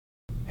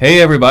Hey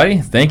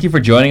everybody, thank you for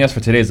joining us for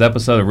today's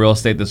episode of Real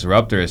Estate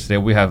Disruptors. Today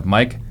we have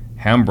Mike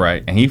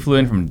Hambright, and he flew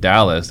in from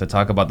Dallas to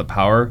talk about the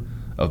power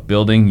of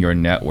building your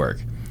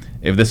network.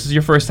 If this is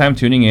your first time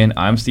tuning in,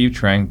 I'm Steve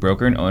Trang,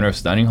 broker and owner of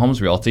Stunning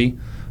Homes Realty,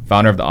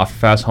 founder of the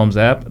OfferFast Homes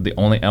app, the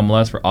only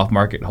MLS for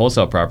off-market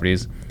wholesale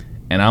properties,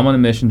 and I'm on a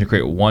mission to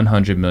create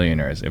 100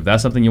 millionaires. If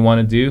that's something you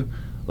want to do,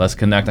 let's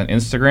connect on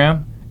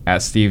Instagram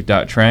at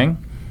steve.trang.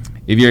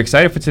 If you're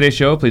excited for today's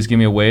show, please give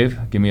me a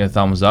wave, give me a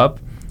thumbs up.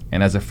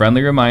 And as a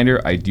friendly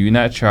reminder, I do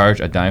not charge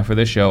a dime for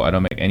this show. I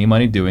don't make any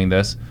money doing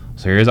this.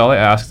 So here's all I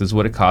ask. This is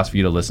what it costs for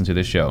you to listen to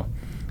this show.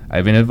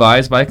 I've been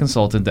advised by a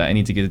consultant that I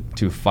need to get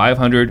to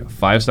 500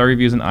 5-star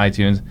reviews on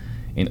iTunes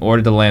in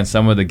order to land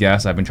some of the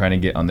guests I've been trying to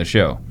get on the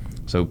show.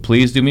 So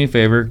please do me a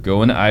favor,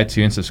 go into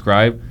iTunes,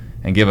 subscribe,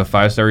 and give a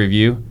 5-star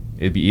review.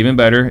 It'd be even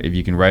better if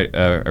you can write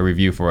a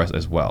review for us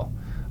as well.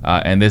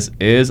 And this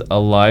is a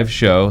live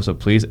show, so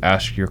please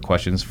ask your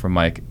questions for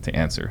Mike to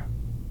answer.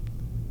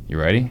 You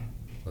ready?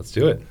 Let's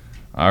do it.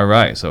 All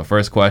right. So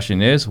first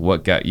question is,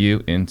 what got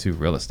you into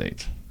real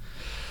estate?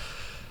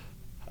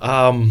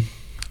 There's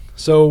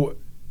a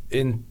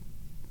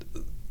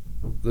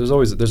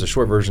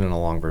short version and a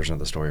long version of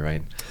the story,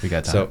 right? We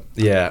got time. So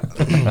yeah,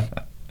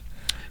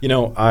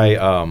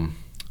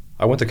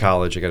 I went to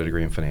college. I got a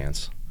degree in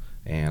finance,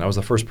 and I was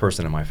the first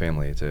person in my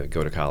family to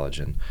go to college,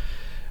 and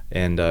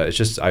it's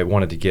just I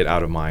wanted to get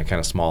out of my kind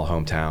of small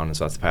hometown, and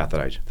so that's the path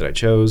that I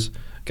chose.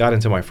 Got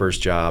into my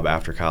first job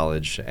after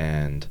college,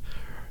 and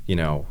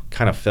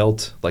kind of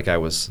felt like I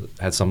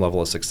had some level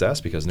of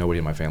success because nobody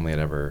in my family had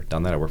ever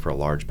done that. I worked for a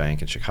large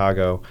bank in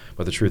Chicago,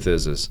 but the truth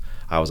is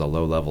I was a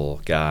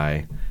low-level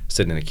guy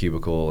sitting in a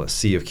cubicle, a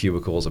sea of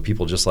cubicles of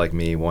people just like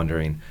me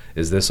wondering,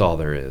 is this all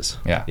there is?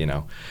 Yeah.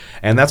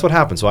 And that's what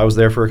happened. So I was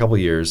there for a couple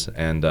of years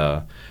and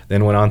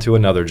then went on to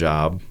another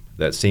job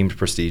that seemed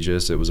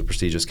prestigious. It was a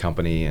prestigious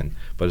company,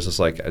 but it's just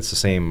like it's the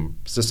same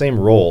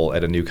role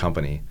at a new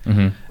company.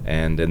 Mm-hmm.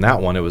 And in that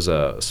one, it was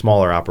a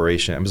smaller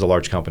operation. It was a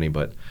large company,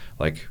 but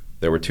like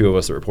there were two of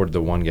us that reported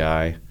to one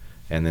guy,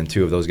 and then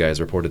two of those guys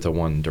reported to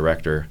one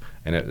director.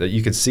 And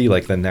you could see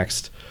like the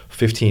next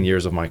 15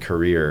 years of my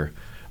career,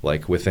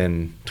 like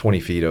within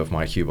 20 feet of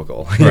my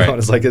cubicle. Right.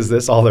 It's like, is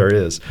this all there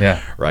is?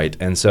 Yeah. Right.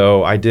 And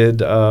so I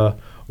did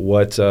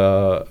what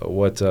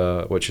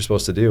you're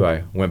supposed to do.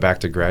 I went back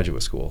to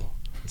graduate school.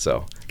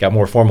 So got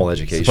more formal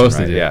education. Supposed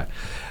right? to do. Yeah.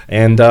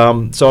 And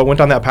so I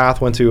went on that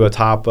path, went to a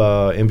top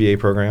MBA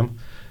program,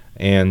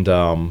 and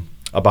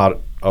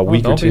about a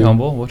week or two. Don't be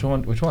humble. Which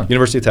one?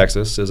 University of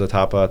Texas is a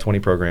top 20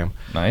 program.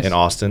 Nice. In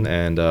Austin,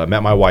 and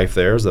met my wife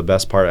there. It was the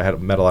best part. I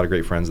had met a lot of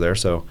great friends there,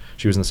 so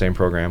she was in the same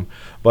program.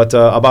 But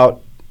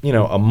about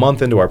a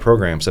month into our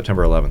program,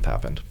 September 11th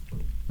happened.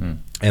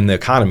 And the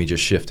economy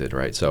just shifted,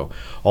 right? So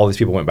all these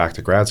people went back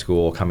to grad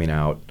school, coming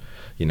out,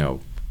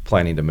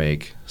 planning to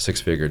make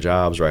six-figure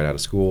jobs right out of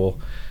school.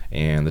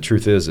 And the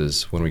truth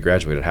is when we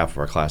graduated, half of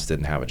our class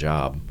didn't have a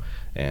job,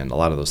 and a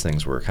lot of those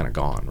things were kind of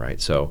gone, right?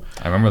 So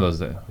I remember those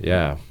days.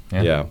 Yeah.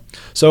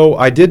 So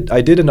I did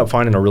end up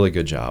finding a really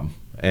good job,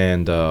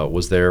 and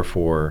was there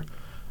for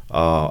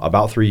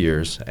about 3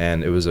 years,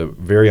 and it was a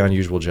very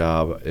unusual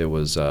job. It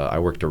was I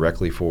worked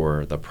directly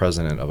for the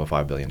president of a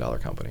 $5 billion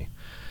company.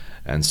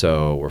 And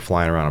so we're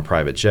flying around on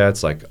private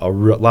jets, like a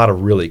lot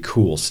of really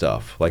cool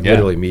stuff, like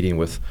literally meeting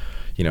with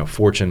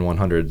Fortune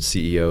 100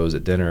 CEOs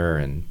at dinner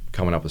and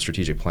coming up with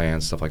strategic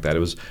plans, stuff like that. It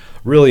was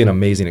really an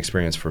amazing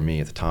experience for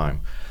me at the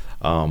time.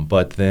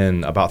 But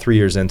then about 3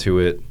 years into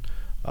it,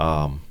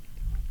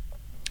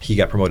 he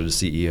got promoted to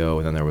CEO,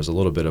 and then there was a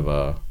little bit of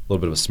a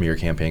smear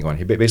campaign going.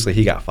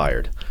 He got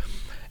fired,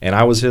 and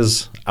I was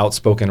his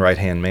outspoken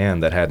right-hand man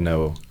that had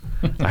no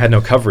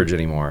coverage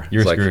anymore.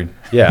 You're screwed.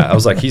 Yeah, I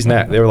was like, he's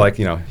next. They were like,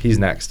 he's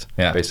next,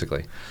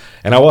 basically,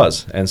 and I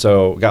was, and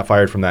so got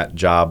fired from that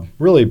job.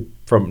 Really,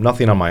 from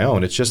nothing on my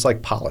own. It's just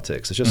like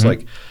politics. It's just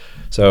like,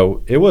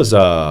 so it was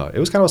kind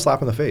of a slap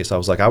in the face. I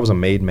was like, I was a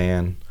made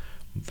man.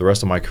 The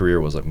rest of my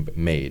career was like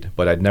made,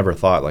 but I'd never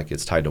thought like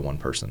it's tied to one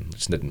person. I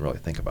just didn't really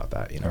think about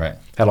that. Right.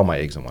 Had all my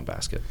eggs in one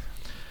basket.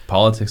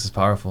 Politics is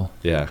powerful.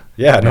 Yeah,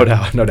 no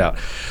doubt.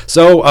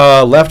 So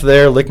left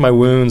there, licked my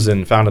wounds,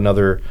 and found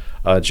another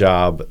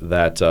job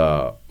that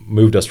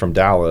moved us from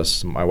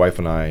Dallas. My wife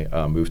and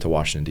I moved to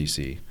Washington,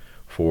 D.C.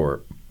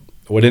 for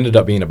what ended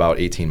up being about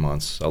 18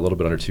 months, a little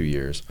bit under 2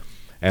 years.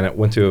 And it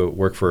went to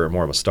work for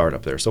more of a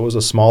startup there. So it was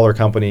a smaller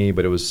company,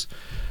 but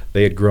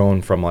they had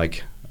grown from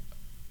like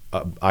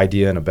an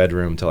idea in a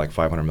bedroom to like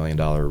 $500 million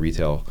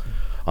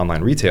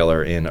online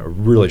retailer in a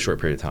really short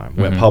period of time.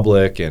 Went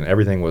public, and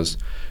everything was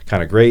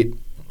kind of great.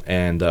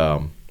 And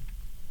so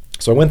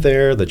I went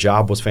there. The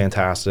job was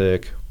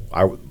fantastic.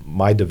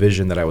 My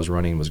division that I was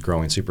running was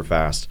growing super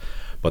fast,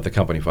 but the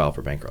company filed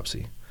for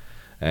bankruptcy.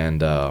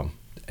 And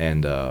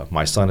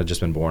my son had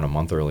just been born a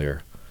month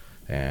earlier.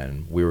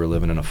 And we were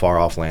living in a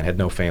far-off land, had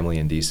no family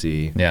in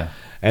D.C. Yeah.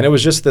 And it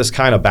was just this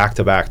kind of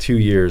back-to-back 2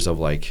 years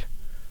of like,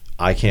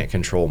 I can't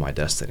control my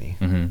destiny.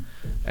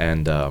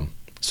 And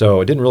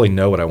so I didn't really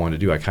know what I wanted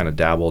to do. I kind of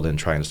dabbled in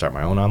trying to start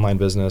my own online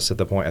business at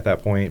that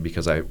point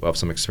because of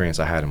some experience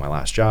I had in my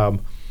last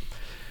job.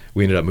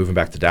 we ended up moving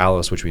back to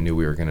Dallas, which we knew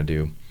we were going to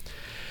do.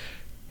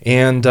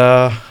 And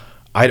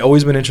I'd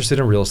always been interested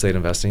in real estate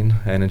investing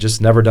and had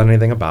just never done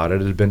anything about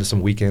it. I'd been to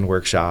some weekend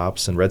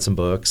workshops and read some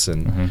books.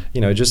 And,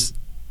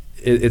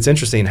 it's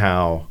interesting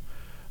how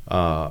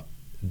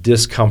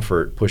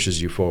discomfort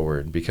pushes you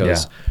forward,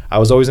 because I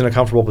was always in a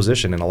comfortable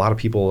position, and a lot of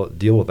people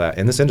deal with that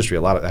in this industry.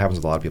 It happens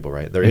with a lot of people,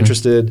 right? They're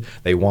interested,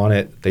 they want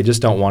it, they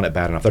just don't want it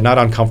bad enough. They're not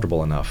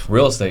uncomfortable enough.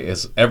 Real estate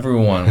is,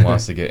 everyone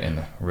wants to get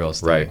in real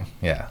estate. Right.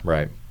 Yeah.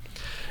 Right.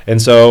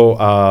 And so,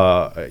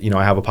 I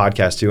have a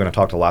podcast too, and I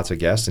talk to lots of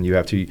guests, and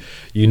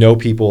you know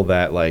people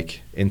that,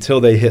 like, until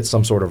they hit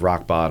some sort of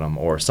rock bottom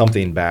or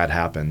something bad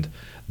happened,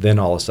 then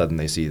all of a sudden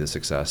they see the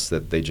success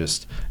that they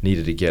just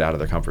needed to get out of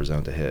their comfort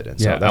zone to hit. And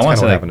so that's kind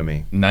of what happened to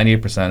me.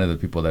 98% of the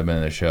people that have been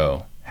in the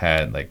show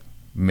had, like,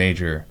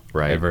 major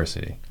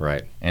adversity.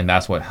 Right. And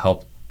that's what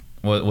helped.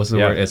 What's the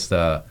word? It's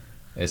the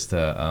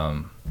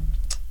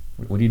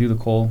what do you do to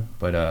coal?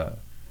 But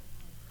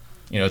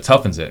it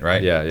toughens it,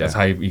 right? Yeah. That's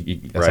how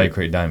you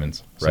create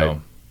diamonds.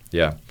 So.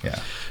 Right.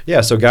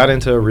 Yeah. So got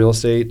into real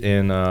estate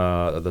in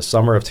the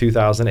summer of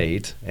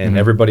 2008, and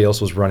everybody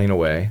else was running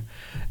away.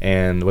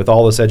 And with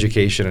all this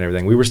education and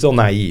everything, we were still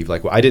naive.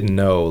 Like, I didn't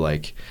know,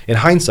 like, in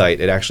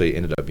hindsight, it actually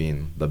ended up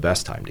being the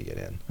best time to get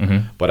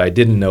in. But I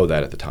didn't know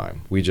that at the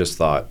time. We just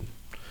thought,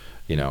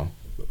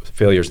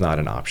 failure's not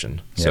an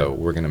option. So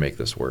we're going to make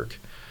this work.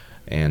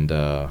 And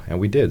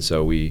we did.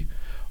 So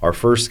our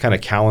first kind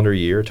of calendar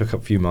year, took a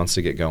few months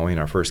to get going.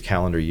 Our first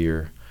calendar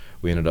year,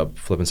 we ended up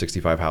flipping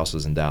 65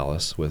 houses in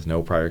Dallas with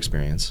no prior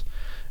experience,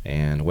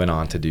 and went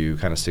on to do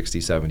kind of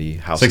 60, 70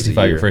 houses 65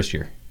 a year. Your first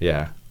year.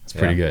 Yeah. It's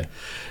pretty good.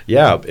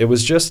 Yeah, it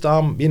was just,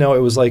 it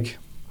was like,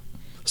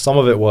 some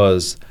of it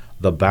was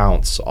the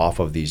bounce off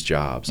of these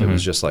jobs. It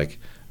was just like,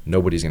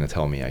 nobody's going to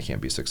tell me I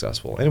can't be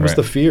successful. And it was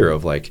the fear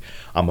of, like,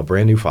 I'm a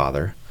brand new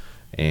father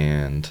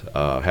and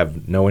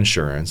have no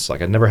insurance.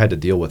 Like, I'd never had to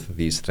deal with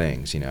these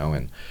things,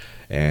 and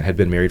had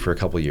been married for a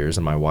couple of years.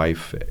 And my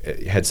wife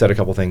had said a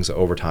couple things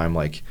over time,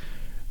 like,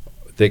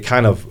 that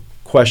kind of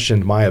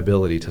questioned my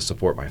ability to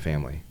support my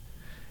family.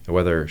 And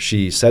whether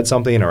she said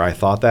something or I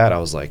thought that, I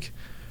was like,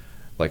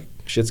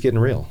 shit's getting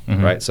real,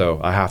 right? So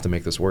I have to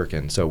make this work.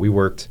 And so we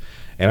worked,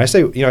 and I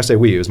say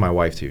we, it was my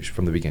wife too,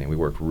 from the beginning. We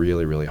worked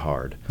really, really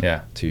hard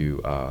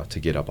to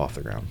get up off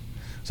the ground.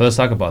 So let's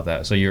talk about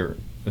that. So it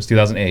was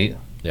 2008.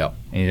 Yeah.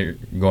 And you're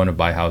going to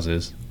buy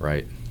houses.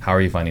 Right. How are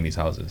you finding these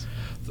houses?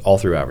 All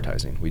through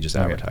advertising. We just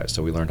advertised.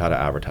 So we learned how to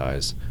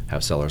advertise,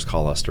 have sellers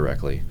call us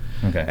directly.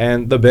 Okay.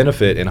 And the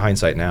benefit in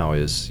hindsight now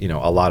is,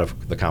 a lot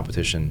of the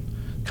competition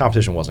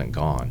wasn't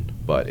gone,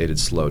 but it had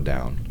slowed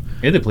down.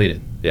 It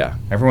depleted. Yeah.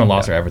 Everyone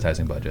lost their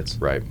advertising budgets.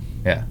 Right.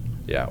 Yeah.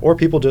 Yeah. Or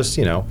people just,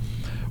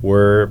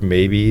 were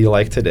maybe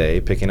like today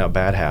picking up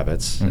bad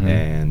habits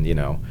and,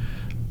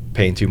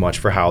 paying too much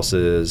for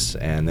houses.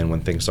 And then when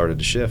things started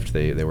to shift,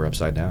 they were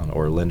upside down,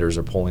 or lenders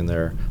are pulling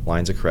their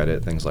lines of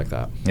credit, things like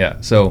that. Yeah.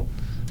 So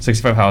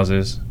 65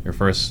 houses your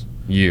first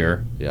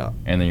year. Yeah.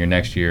 And then your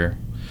next year.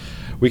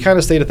 We kind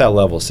of stayed at that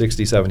level,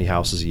 60, 70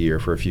 houses a year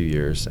for a few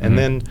years. And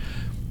then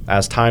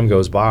as time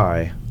goes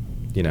by,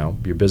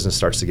 your business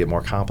starts to get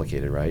more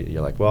complicated, right?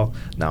 You're like, well,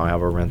 now I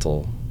have a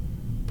rental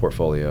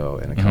portfolio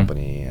and a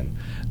company, and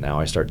now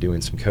I start doing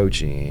some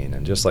coaching,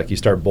 and just like you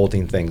start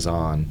bolting things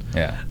on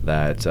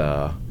that,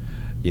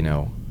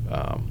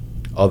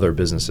 other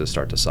businesses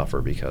start to suffer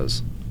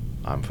because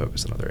I'm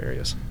focused in other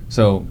areas.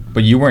 So,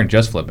 but you weren't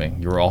just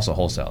flipping, you were also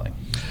wholesaling.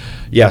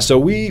 Yeah, so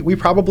we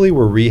probably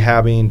were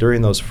rehabbing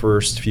during those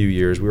first few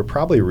years. We were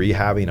probably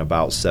rehabbing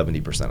about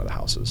 70% of the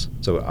houses.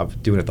 So I'm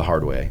doing it the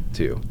hard way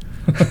too.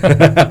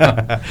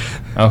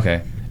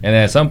 Okay. And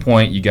then at some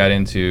point you got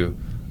into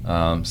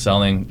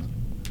selling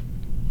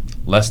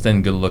less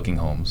than good looking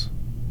homes,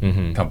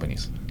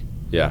 companies.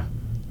 Yeah.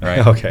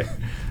 Right. Okay.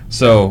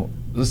 So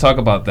let's talk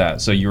about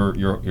that. So you're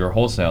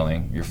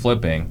wholesaling, you're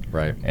flipping,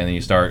 right, and then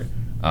you start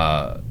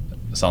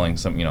selling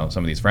some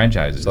of these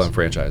franchises. Selling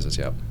franchises,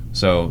 yeah.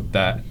 So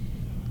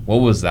what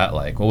was that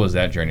like? What was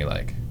that journey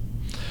like?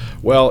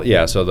 Well,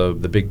 yeah. So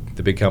the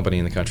big company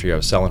in the country, I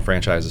was selling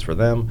franchises for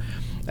them.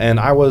 And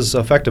I was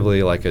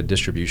effectively like a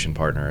distribution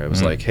partner. It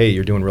was like, hey,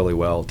 you're doing really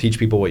well. Teach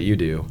people what you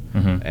do.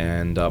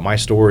 And my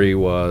story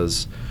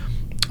was,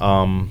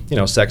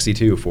 sexy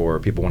too for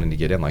people wanting to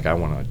get in. Like, I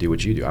want to do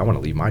what you do. I want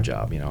to leave my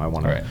job. I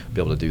want to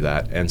be able to do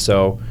that. And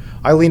so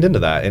I leaned into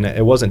that, and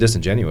it wasn't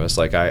disingenuous.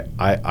 Like,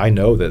 I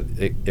know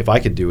that if I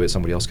could do it,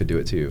 somebody else could do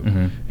it too,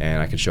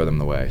 and I could show them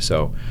the way.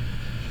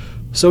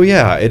 So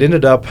yeah, it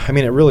ended up. I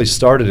mean, it really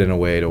started in a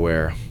way to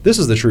where this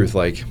is the truth.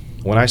 Like,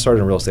 when I started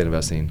in real estate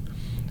investing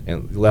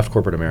and left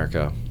corporate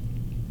America,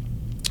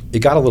 it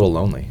got a little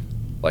lonely.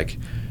 Like,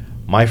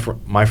 none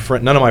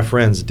of my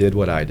friends did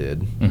what I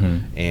did,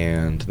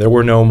 and there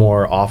were no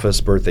more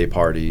office birthday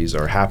parties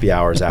or happy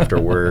hours after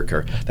work,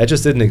 or that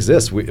just didn't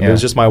exist. It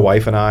was just my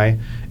wife and I,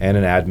 and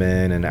an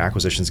admin and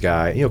acquisitions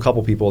guy, a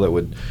couple people that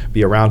would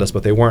be around us,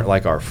 but they weren't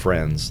like our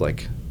friends.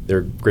 Like,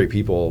 they're great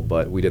people,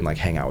 but we didn't like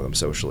hang out with them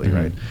socially,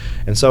 right?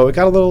 And so it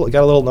got a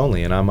little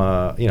lonely, and I'm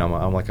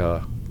like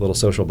a little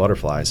social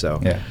butterfly.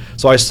 So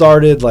I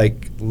started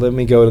like, let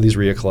me go to these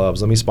RIA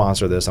clubs, let me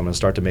sponsor this. I'm going to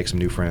start to make some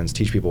new friends,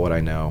 teach people what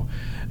I know,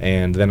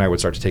 and then I would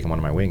start to take them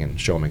under my wing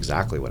and show them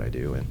exactly what I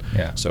do.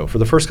 And so for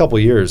the first couple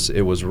of years,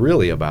 it was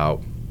really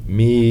about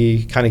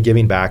me kind of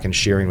giving back and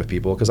sharing with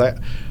people, because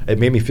it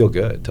made me feel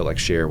good to like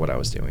share what I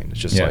was doing.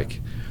 It's just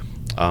like,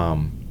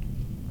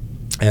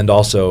 and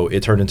also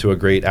it turned into a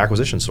great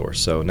acquisition source.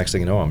 So next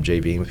thing you know, I'm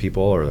JVing with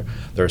people, or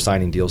they're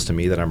assigning deals to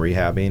me that I'm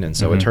rehabbing, and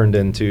so it turned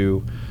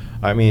into,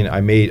 I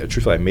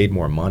made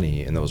more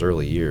money in those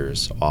early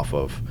years off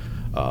of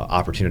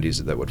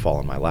opportunities that would fall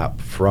in my lap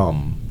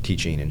from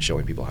teaching and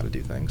showing people how to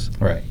do things.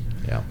 Right.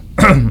 Yeah.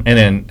 And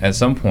then at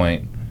some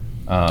point,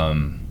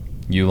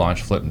 you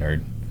launched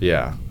FlipNerd.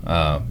 Yeah.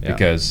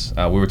 Because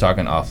we were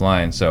talking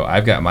offline. So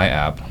I've got my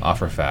app,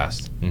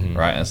 OfferFast,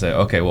 right? And I said,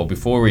 okay, well,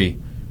 before we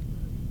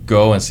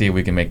go and see if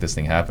we can make this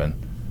thing happen,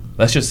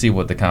 let's just see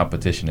what the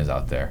competition is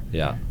out there.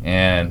 Yeah.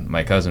 And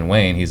my cousin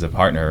Wayne, he's a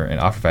partner in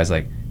OfferFast,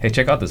 like, hey,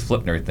 check out this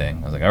FlipNerd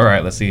thing. I was like, all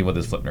right, let's see what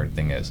this FlipNerd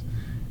thing is.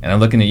 And I'm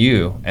looking at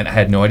you, and I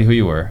had no idea who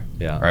you were.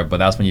 Yeah. Right. But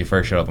that's when you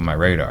first showed up on my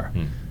radar.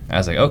 And I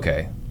was like,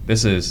 okay,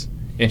 this is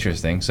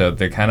interesting. So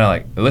they're kind of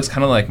like, it looks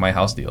kind of like My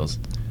House Deals.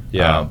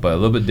 Yeah. But a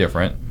little bit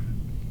different.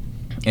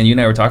 And you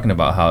and I were talking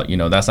about how,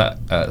 that's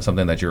not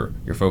something that you're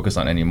focused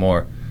on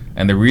anymore.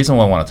 And the reason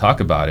why I want to talk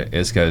about it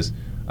is because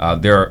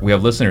we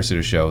have listeners to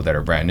the show that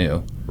are brand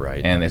new.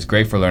 Right. And it's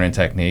great for learning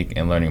technique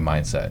and learning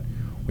mindset.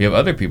 We have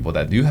other people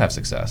that do have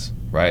success,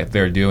 right?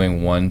 They're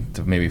doing 1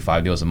 to maybe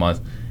 5 deals a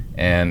month,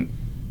 and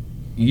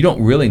you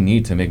don't really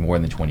need to make more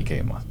than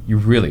 $20K a month. You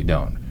really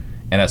don't.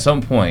 And at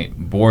some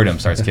point, boredom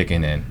starts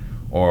kicking in,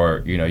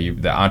 or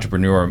the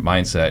entrepreneur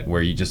mindset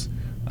where you just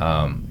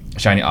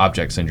shiny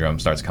object syndrome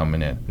starts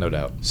coming in. No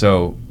doubt.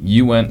 So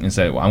you went and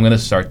said, well, I'm going to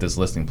start this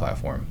listing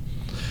platform,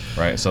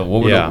 right? So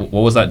what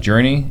was that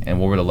journey, and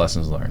what were the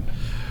lessons learned?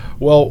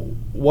 Well,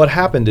 what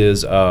happened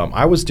is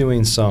I was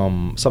doing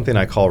something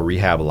I call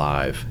Rehab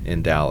Live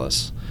in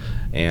Dallas,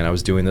 and I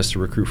was doing this to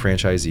recruit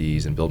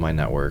franchisees and build my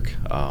network.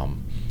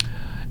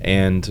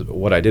 And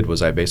what I did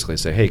was I basically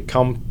say, hey,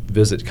 come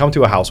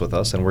to a house with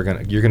us, and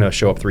you're gonna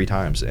show up 3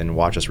 times and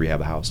watch us rehab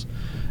the house.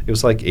 It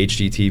was like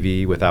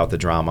HGTV without the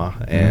drama,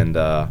 and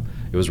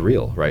it was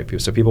real,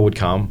 right? So people would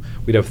come.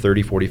 We'd have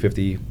 30, 40,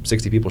 50,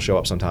 60 people show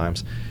up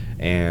sometimes,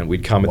 and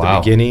we'd come at the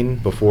beginning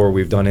before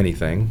we've done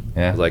anything,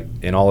 like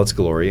in all its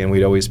glory, and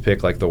we'd always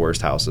pick like the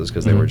worst houses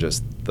because they were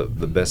just the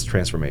best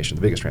transformation,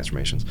 the biggest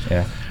transformations.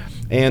 Yeah.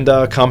 And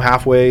come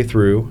halfway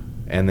through,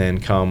 and then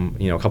come,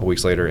 a couple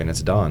weeks later, and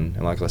it's done,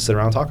 and like, let's sit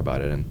around and talk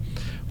about it. And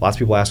lots of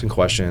people asking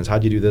questions.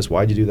 How'd you do this?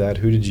 Why'd you do that?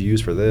 Who did you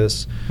use for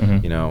this?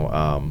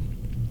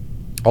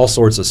 All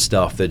sorts of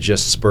stuff that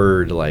just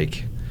spurred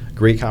like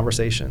great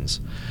conversations.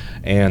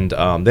 And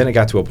then it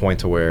got to a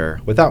point to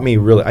where, without me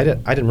really, I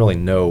didn't really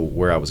know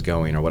where I was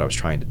going or what I was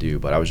trying to do,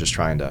 but I was just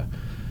trying to,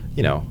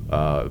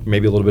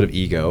 maybe a little bit of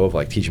ego of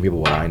like teaching people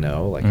what I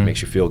know, like it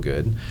makes you feel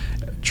good.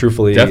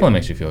 Truthfully, definitely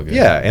makes you feel good.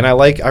 Yeah, and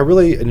I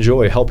really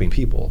enjoy helping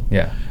people.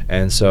 Yeah.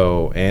 And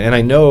so, and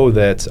I know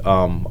that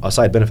a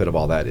side benefit of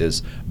all that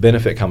is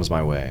benefit comes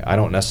my way. I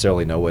don't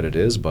necessarily know what it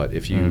is, but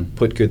if you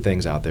put good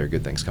things out there,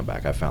 good things come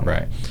back. I've found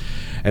that.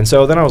 And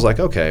so then I was like,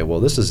 okay, well,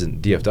 this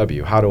isn't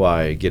DFW. How do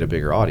I get a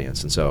bigger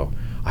audience? And so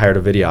I hired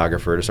a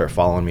videographer to start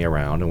following me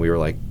around, and we were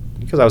like,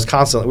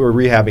 because we were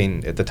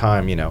rehabbing at the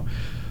time,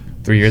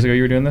 3 years ago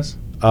you were doing this?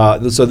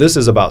 So this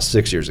is about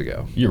 6 years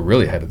ago. You're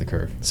really ahead of the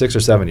curve. 6 or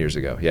 7 years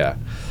ago, yeah.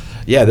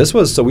 Yeah,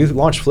 so we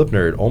launched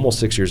FlipNerd almost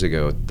 6 years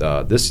ago.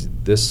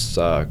 This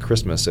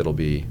Christmas it'll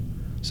be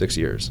 6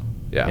 years.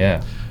 Yeah.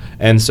 Yeah.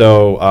 And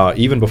so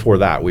even before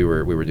that, we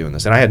were doing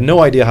this, and I had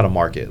no idea how to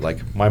market.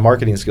 Like my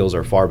marketing skills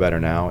are far better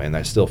now, and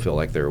I still feel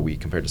like they're weak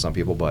compared to some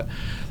people. But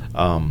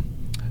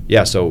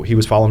yeah, so he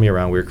was following me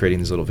around. We were creating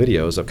these little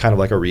videos of kind of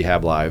like a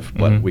Rehab Live,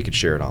 but we could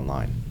share it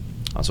online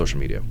on social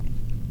media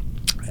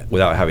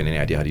without having any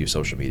idea how to use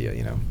social media.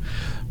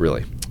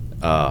 Really.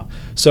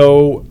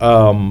 So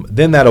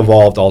then that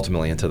evolved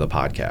ultimately into the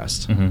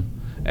podcast,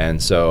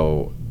 and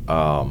so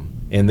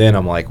and then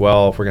I'm like,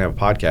 well, if we're gonna have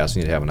a podcast,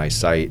 we need to have a nice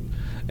site.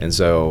 And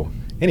so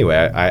anyway,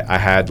 I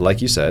had,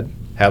 like you said,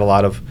 had a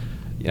lot of,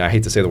 I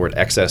hate to say the word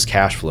excess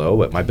cash flow,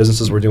 but my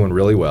businesses were doing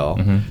really well,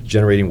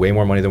 generating way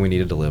more money than we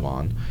needed to live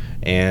on.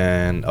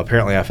 And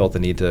apparently I felt the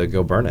need to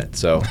go burn it.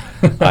 So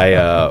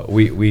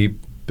we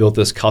built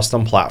this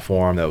custom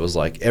platform that was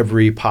like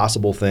every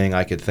possible thing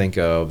I could think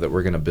of, that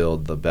we're going to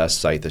build the best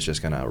site that's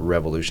just going to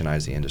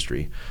revolutionize the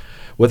industry,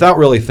 without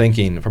really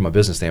thinking from a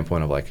business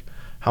standpoint of like,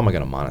 how am I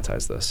going to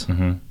monetize this?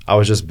 I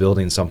was just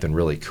building something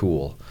really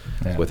cool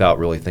without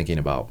really thinking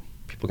about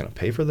people going to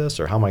pay for this,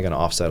 or how am I going to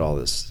offset all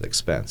this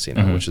expense,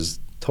 which is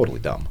totally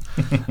dumb.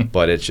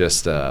 But it's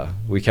just,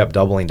 we kept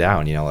doubling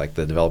down, like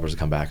the developers would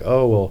come back,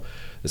 oh, well,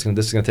 this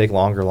is going to take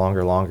longer.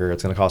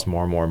 It's going to cost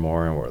more and more and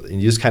more. And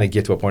you just kind of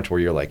get to a point where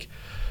you're like,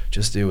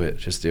 just do it,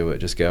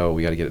 just go.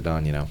 We got to get it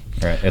done,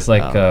 Right. It's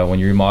like when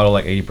you remodel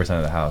like 80%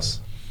 of the house.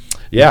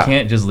 Yeah. You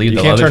can't just leave You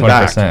the can't other turn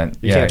back. 20%.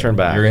 You can't turn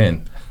back. You're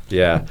in.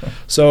 Yeah.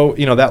 So,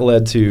 that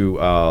led to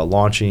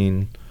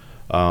launching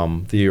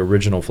the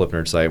original Flip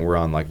Nerd site. We're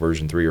on like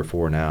version 3 or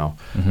 4 now.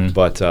 Mm-hmm.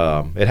 But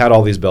it had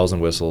all these bells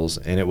and whistles,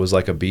 and it was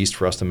like a beast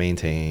for us to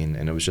maintain,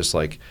 and it was just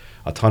like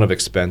a ton of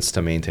expense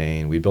to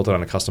maintain. We built it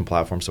on a custom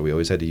platform, so we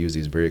always had to use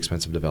these very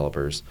expensive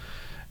developers.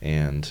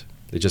 And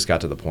it just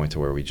got to the point to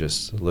where we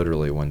just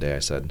literally one day I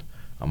said,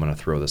 I'm going to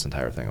throw this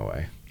entire thing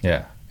away.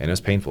 Yeah. And it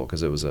was painful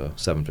because it was a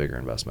 7-figure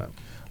investment.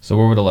 So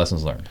what were the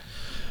lessons learned?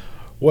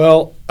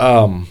 Well,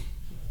 I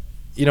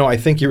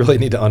think you really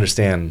need to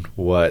understand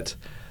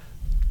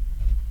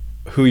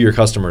who your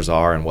customers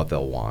are and what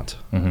they'll want.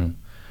 Mm-hmm.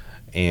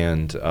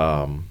 And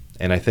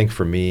I think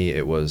for me,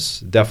 it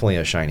was definitely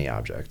a shiny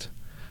object.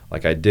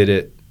 Like I did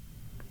it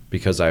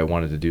because I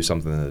wanted to do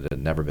something that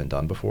had never been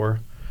done before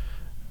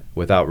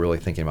without really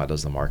thinking about,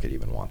 does the market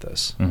even want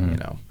this?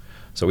 Mm-hmm.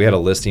 So we had a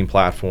listing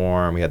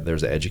platform.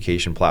 There's an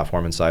education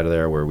platform inside of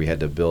there where we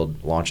had to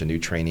launch a new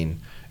training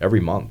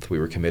every month. We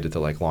were committed to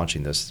like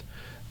launching these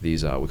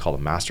we call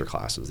them master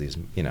classes. These,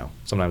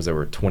 sometimes they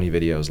were 20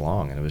 videos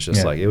long, and it was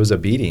just like, it was a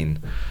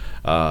beating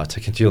to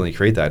continually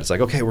create that. It's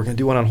like, okay, we're going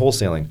to do one on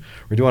wholesaling.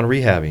 We're going to do one on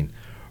rehabbing.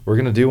 We're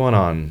going to do one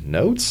on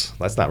notes.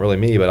 That's not really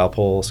me, but I'll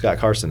pull Scott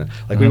Carson in.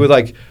 Like we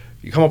would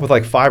you come up with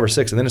like 5 or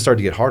 6, and then it started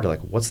to get harder. Like,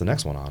 what's the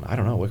next one on? I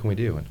don't know. What can we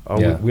do?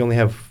 And we only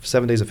have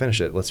 7 days to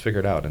finish it. Let's figure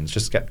it out. And it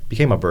just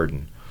became a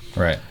burden.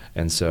 Right.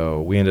 And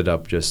so we ended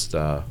up just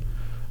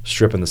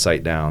stripping the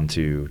site down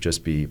to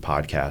just be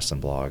podcasts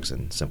and blogs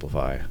and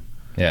simplify.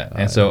 Yeah.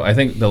 And so I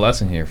think the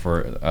lesson here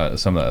for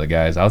some of the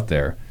guys out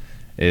there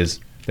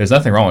is there's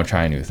nothing wrong with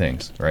trying new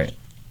things, right?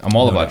 I'm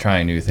all about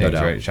trying new things,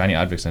 right? Shiny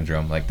object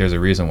syndrome. Like there's a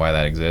reason why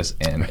that exists,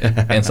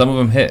 and some of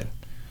them hit.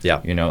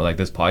 Yeah. Like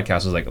this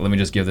podcast was like, let me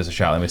just give this a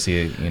shot. Let me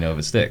see, if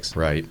it sticks.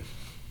 Right.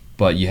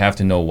 But you have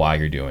to know why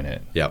you're doing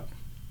it. Yep.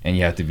 And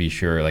you have to be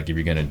sure, like if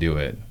you're going to do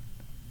it,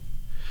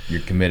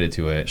 you're committed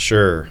to it.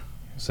 Sure.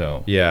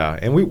 So. Yeah.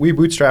 And we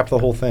bootstrapped the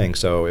whole thing.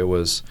 So it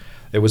was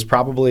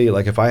probably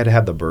like if I had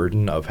had the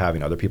burden of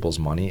having other people's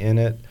money in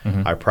it,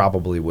 Mm-hmm. I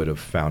probably would have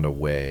found a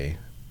way.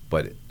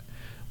 But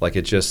like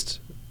it just,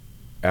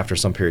 after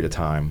some period of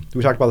time,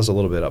 we talked about this a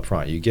little bit up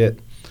front, you get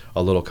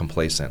a little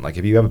complacent. Like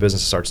if you have a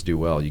business that starts to do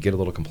well, you get a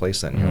little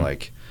complacent. And Mm-hmm.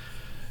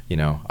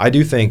 you're like, I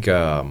do think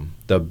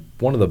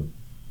one of the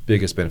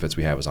biggest benefits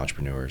we have as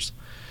entrepreneurs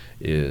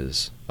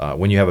is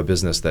when you have a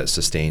business that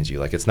sustains you.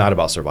 Like it's not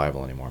about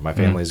survival anymore. My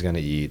family's going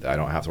to eat. I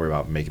don't have to worry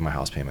about making my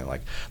house payment.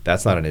 Like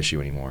that's not an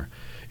issue anymore.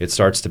 It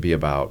starts to be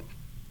about,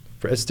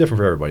 it's different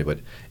for everybody, but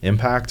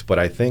impact. But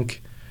I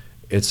think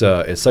it's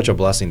such a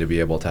blessing to be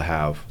able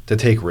to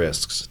take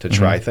risks, to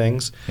try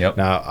things. Yep.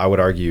 Now, I would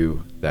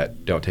argue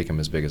that don't take them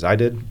as big as I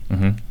did.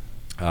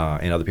 Mm-hmm.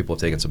 And other people have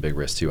taken some big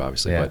risks too,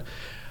 obviously. Yeah. But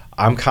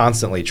I'm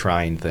constantly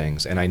trying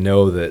things, and I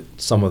know that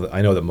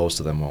I know that most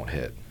of them won't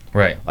hit.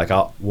 Right. Like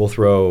we'll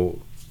throw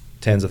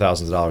tens of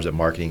thousands of dollars at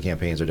marketing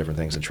campaigns or different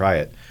things and try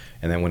it.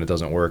 And then when it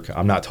doesn't work,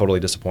 I'm not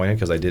totally disappointed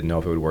because I didn't know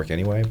if it would work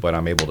anyway, but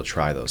I'm able to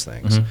try those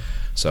things. Mm-hmm.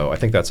 So I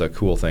think that's a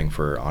cool thing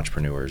for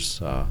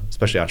entrepreneurs,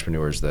 especially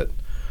entrepreneurs that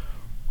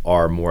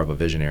are more of a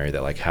visionary,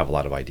 that like have a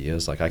lot of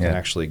ideas. Like I can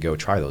actually go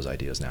try those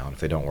ideas now. And if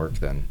they don't work,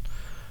 then,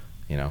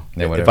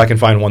 if I can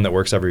find one that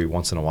works every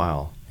once in a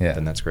while,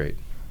 then that's great.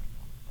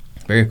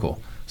 Very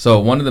cool. So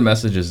one of the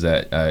messages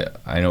that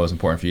I know is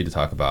important for you to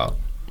talk about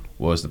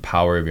was the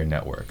power of your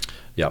network.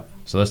 Yep.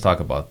 So let's talk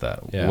about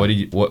that. Yeah. What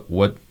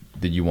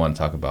did you want to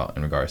talk about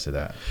in regards to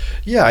that?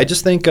 Yeah, I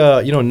just think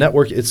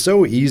network. It's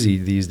so easy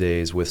these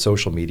days with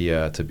social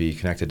media to be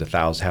connected to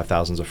have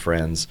thousands of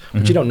friends,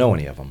 but you don't know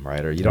any of them,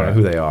 right? Or you don't know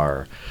who they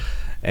are.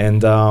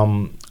 And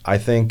I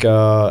think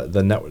the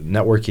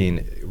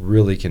networking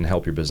really can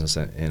help your business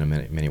in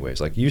many ways.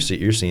 Like you're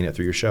seeing it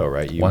through your show,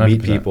 right? You 100%.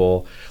 meet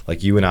people.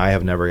 Like you and I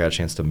have never got a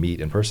chance to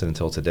meet in person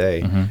until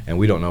today, and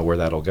we don't know where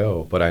that'll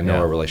go. But I know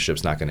our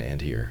relationship's not going to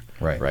end here,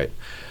 right?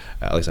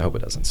 At least I hope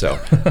it doesn't. So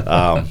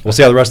we'll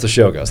see how the rest of the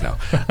show goes now.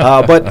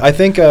 But I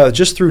think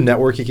just through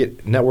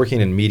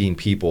networking and meeting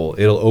people,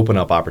 it'll open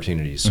up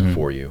opportunities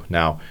for you.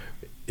 Now,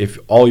 if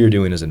all you're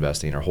doing is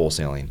investing or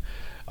wholesaling,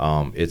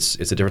 it's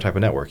a different type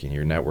of networking.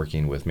 You're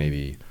networking with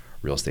maybe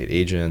real estate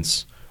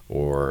agents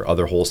or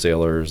other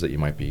wholesalers that you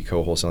might be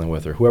co-wholesaling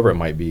with, or whoever it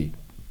might be.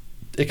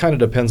 It kind of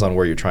depends on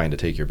where you're trying to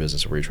take your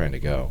business or where you're trying to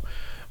go.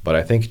 But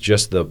I think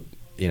just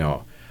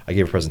I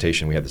gave a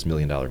presentation. We had this $1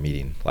 million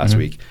meeting last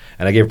week,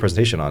 and I gave a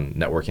presentation on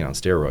networking on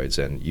steroids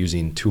and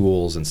using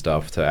tools and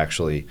stuff to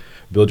actually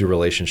build your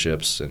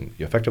relationships, and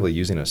effectively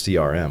using a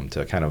CRM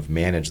to kind of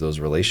manage those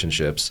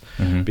relationships.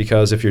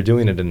 Because if you're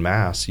doing it in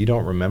mass, you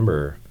don't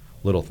remember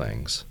little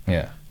things.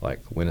 Yeah.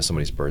 Like when is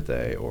somebody's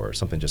birthday or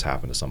something just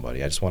happened to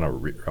somebody. I just want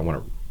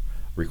to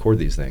record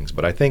these things.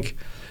 But I think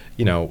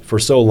for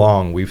so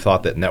long we've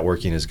thought that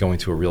networking is going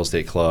to a real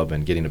estate club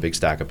and getting a big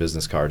stack of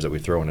business cards that we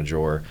throw in a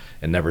drawer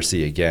and never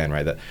see again,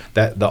 right?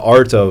 That the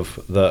art of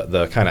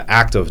the kind of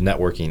act of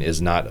networking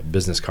is not a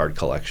business card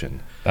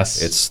collection.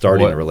 It's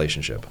starting a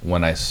relationship.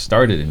 When I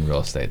started in real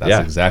estate,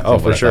 that's exactly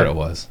what I thought it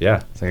was.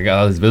 Yeah. It's like I got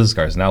all these business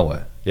cards, now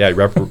what? Yeah,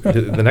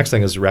 the next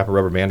thing is wrap a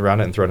rubber band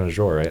around it and throw it in a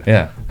drawer, right?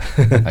 Yeah.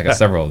 I got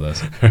several of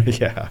those.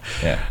 Yeah.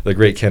 The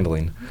great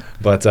kindling.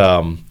 But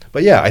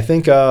yeah, I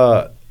think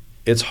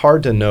it's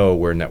hard to know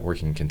where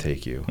networking can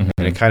take you. Mm-hmm.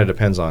 And it kind of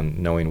depends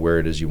on knowing where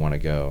it is you want to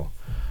go.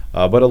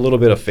 But a little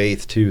bit of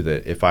faith, too,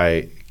 that if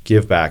I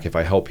give back, if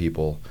I help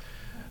people,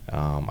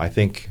 I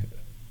think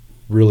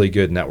really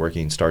good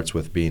networking starts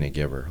with being a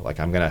giver. Like,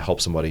 I'm going to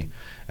help somebody,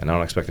 and I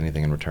don't expect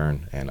anything in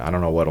return, and I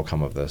don't know what will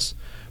come of this.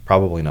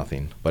 Probably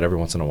nothing, but every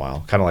once in a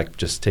while, kind of like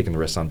just taking the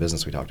risks on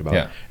business we talked about.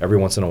 Yeah. Every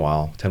once in a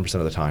while, 10%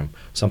 of the time,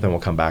 something will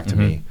come back to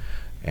me,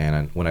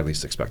 and when I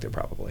least expect it,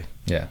 probably.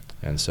 Yeah.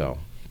 And so.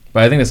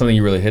 But I think that's something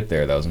you really hit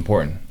there that was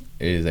important,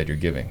 is that you're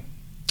giving.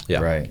 Yeah.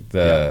 Right?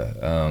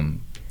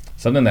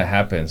 Something that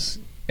happens,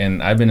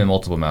 and I've been in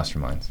multiple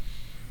masterminds,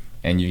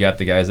 and you got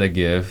the guys that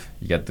give,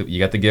 you got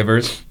the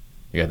givers,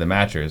 you got the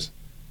matchers,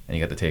 and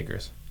you got the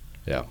takers.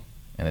 Yeah.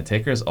 And the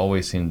takers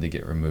always seem to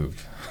get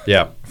removed.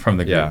 Yeah. From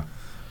the group. Yeah.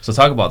 So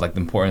talk about like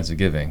the importance of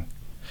giving.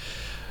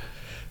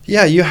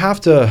 Yeah, you have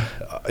to.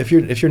 If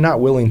you're not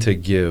willing to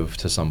give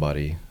to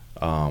somebody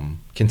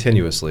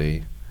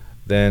continuously,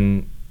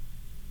 then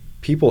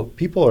people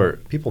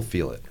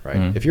feel it, right?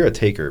 Mm-hmm. If you're a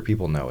taker,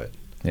 people know it.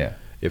 Yeah.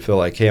 If they're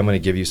like, hey, I'm going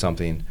to give you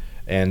something,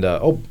 and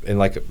and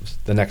like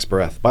the next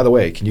breath, by the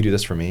way, can you do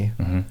this for me?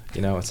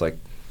 Mm-hmm. It's like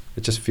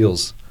it just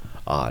feels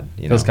odd.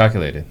 Feels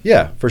calculated.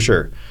 Yeah, for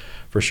sure.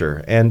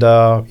 And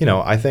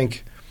I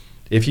think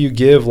if you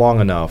give long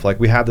enough, like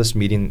we had this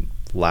meeting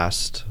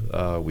last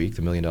week,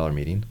 the $1 Million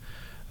meeting,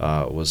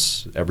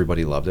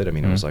 everybody loved it. I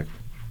mean, it was like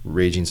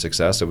raging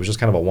success. It was just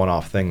kind of a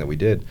one-off thing that we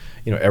did.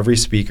 Every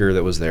speaker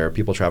that was there,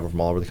 people traveled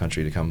from all over the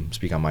country to come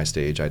speak on my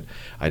stage. I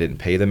didn't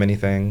pay them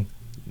anything.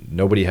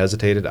 Nobody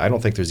hesitated. I don't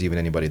think there's even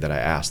anybody that I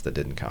asked that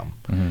didn't come.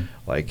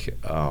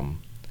 Mm-hmm.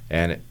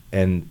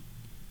 And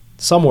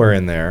somewhere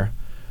in there,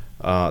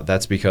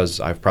 that's because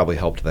I've probably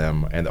helped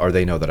them, or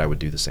they know that I would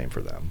do the same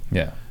for them.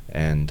 Yeah.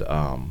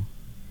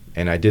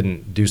 And I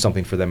didn't do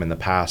something for them in the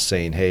past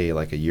saying, hey,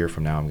 like a year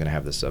from now I'm going to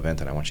have this event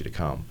and I want you to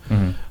come.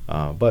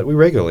 Mm-hmm. But we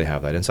regularly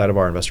have that. Inside of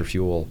our Investor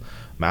Fuel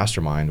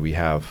mastermind, we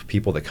have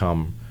people that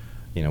come,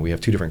 we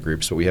have two different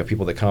groups, but we have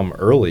people that come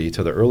early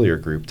to the earlier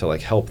group to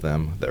like help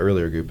them. The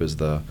earlier group is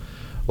the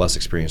less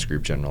experienced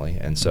group generally.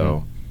 And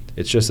so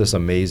it's just this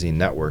amazing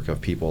network of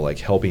people like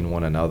helping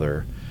one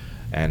another.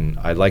 And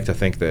I'd like to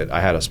think that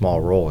I had a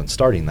small role in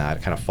starting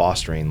that, kind of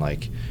fostering,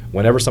 like,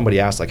 whenever somebody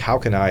asks, like,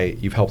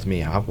 you've helped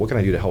me, what can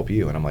I do to help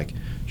you? And I'm like,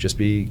 just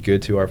be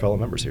good to our fellow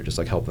members here, just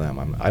like help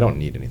them. I don't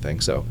need anything,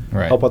 so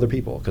help other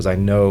people, because I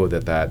know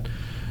that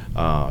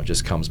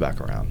just comes back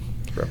around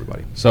for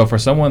everybody. So for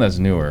someone that's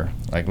newer,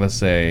 like let's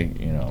say,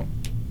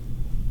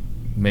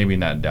 maybe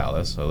not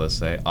Dallas, so let's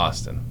say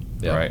Austin,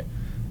 right?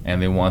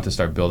 And they want to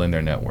start building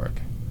their network.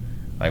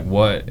 Like,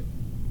 what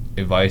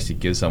advice do you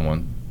give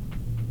someone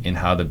in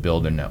how to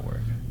build their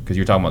network? Because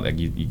you're talking about like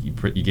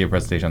you gave a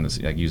presentation on this,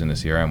 like using the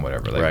CRM,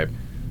 whatever. Like, right.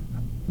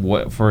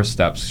 What first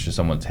steps should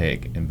someone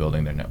take in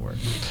building their network?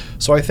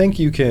 So I think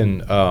you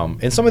can,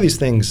 and some of these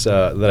things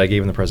that I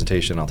gave in the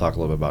presentation, I'll talk a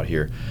little bit about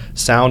here,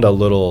 sound a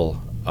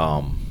little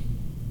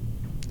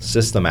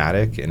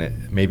systematic and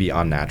it may be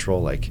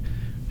unnatural. Like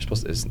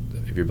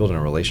if you're building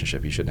a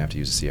relationship, you shouldn't have to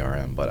use a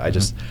CRM. But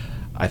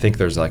I think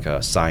there's like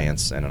a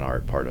science and an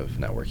art part of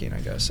networking,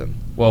 I guess. And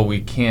well, we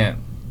can't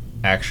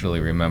actually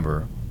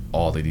remember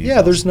all the details.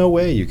 Yeah, there's no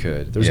way you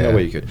could. No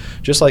way you could.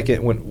 Just like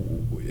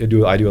when I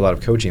do a lot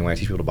of coaching, when I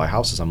teach people to buy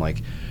houses, I'm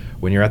like,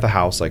 when you're at the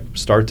house, like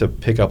start to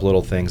pick up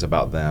little things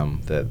about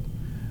them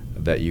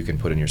that you can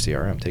put in your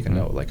CRM. Take a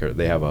note. Like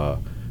they have a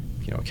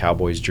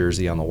Cowboys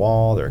jersey on the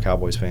wall, they're a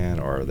Cowboys fan,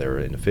 or they're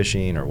into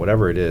fishing or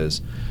whatever it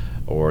is,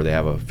 or they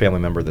have a family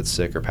member that's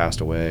sick or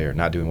passed away or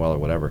not doing well or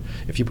whatever.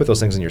 If you put those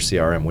things in your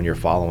CRM when you're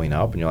following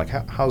up and you're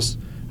like, how's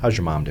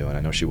your mom doing? I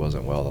know she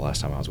wasn't well the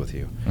last time I was with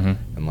you.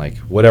 Mm-hmm. And like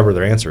whatever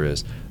their answer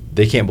is,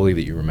 they can't believe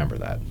that you remember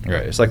that.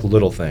 Right. It's like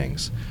little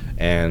things.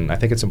 And I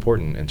think it's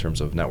important in terms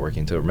of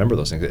networking to remember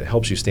those things. It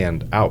helps you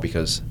stand out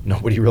because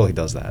nobody really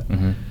does that.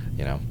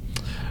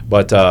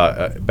 But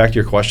back to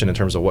your question in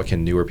terms of what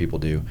can newer people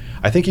do,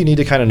 I think you need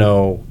to kind of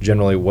know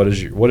generally what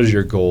is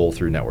your goal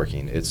through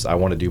networking. It's I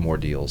want to do more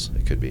deals,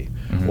 it could be,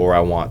 or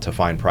I want to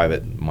find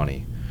private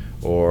money,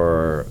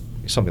 or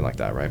something like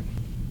that, right?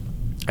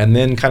 And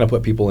then kind of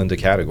put people into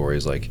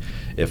categories. Like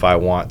if I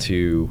want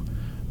to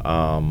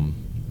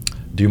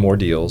do more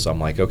deals, I'm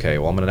like, okay,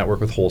 well, I'm going to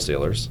network with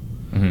wholesalers.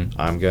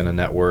 I'm going to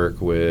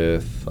network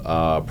with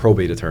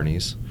probate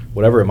attorneys,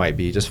 whatever it might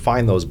be. Just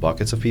find those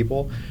buckets of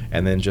people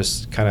and then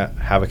just kind of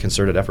have a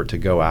concerted effort to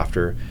go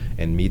after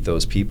and meet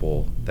those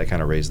people that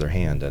kind of raise their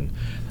hand. And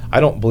I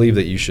don't believe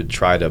that you should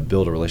try to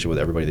build a relationship with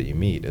everybody that you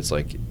meet. It's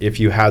like if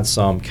you had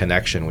some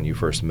connection when you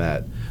first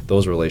met,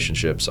 those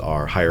relationships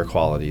are higher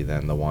quality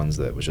than the ones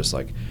that was just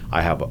like,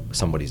 I have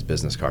somebody's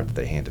business card that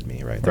they handed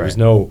me, right? There was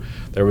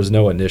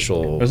no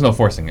initial. There's no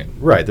forcing it.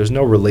 Right. There's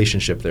no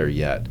relationship there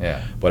yet.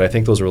 Yeah. But I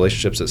think those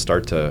relationships that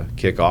start to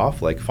kick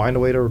off, like find a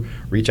way to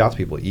reach out to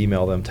people,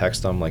 email them,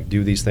 text them, like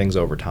do these things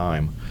over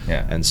time.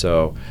 Yeah. And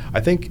so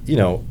I think,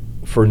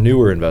 for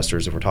newer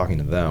investors, if we're talking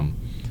to them,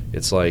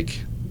 it's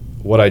like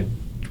what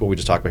we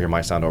just talked about here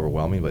might sound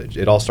overwhelming, but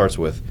it all starts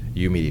with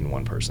you meeting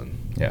one person.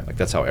 Yeah. Like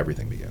that's how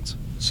everything begins.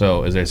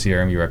 So is there a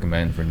CRM you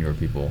recommend for newer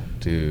people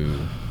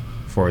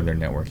for their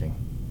networking?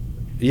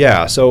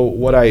 Yeah. So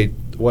what I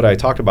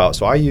talked about,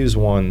 so I use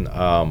one,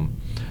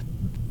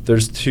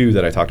 there's two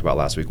that I talked about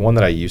last week. One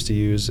that I used to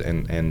use,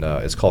 and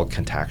it's called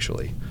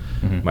Contactually.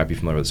 Mm-hmm. You might be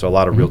familiar with it. So a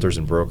lot of realtors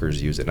and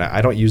brokers use it. And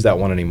I don't use that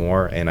one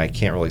anymore, and I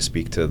can't really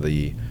speak to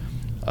the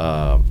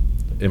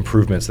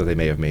improvements that they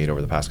may have made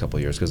over the past couple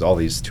of years because all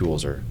these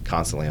tools are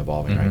constantly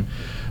evolving, right?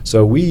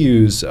 So we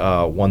use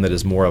one that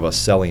is more of a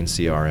selling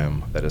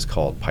CRM that is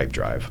called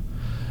Pipedrive.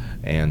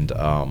 And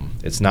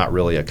it's not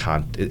really it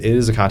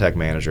is a contact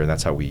manager, and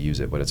that's how we use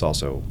it, but it's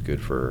also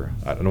good for,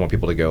 I don't want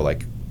people to go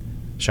like,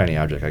 shiny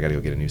object, I got to go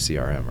get a new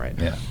CRM, right?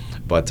 Yeah.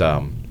 But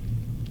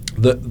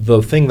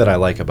the thing that I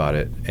like about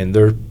it, and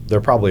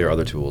there probably are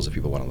other tools if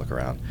people want to look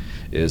around,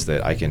 is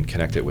that I can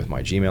connect it with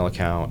my Gmail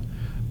account,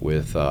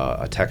 with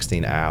a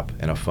texting app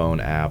and a phone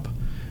app,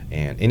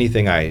 and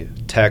anything I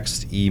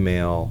text,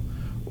 email,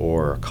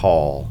 or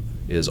call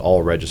is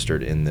all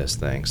registered in this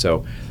thing.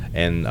 So,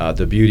 and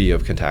the beauty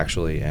of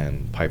Contactually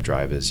and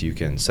Pipedrive is you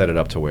can set it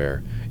up to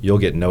where you'll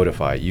get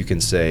notified. You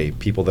can say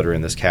people that are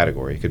in this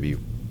category, it could be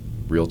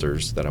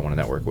realtors that I want to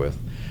network with.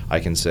 I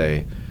can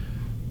say,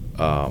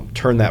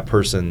 turn that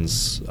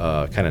person's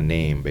kind of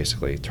name,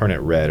 basically, turn it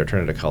red or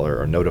turn it a color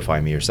or notify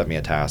me or set me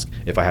a task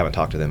if I haven't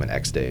talked to them in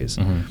X days.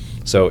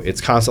 So it's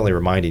constantly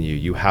reminding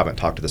you haven't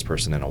talked to this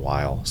person in a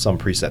while, some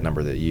preset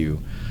number that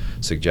you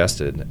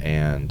suggested,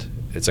 and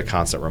it's a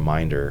constant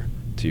reminder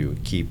to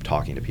keep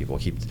talking to people.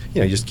 You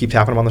just keep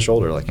tapping them on the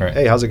shoulder, like, right.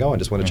 Hey, how's it going?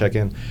 Just want to check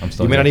in.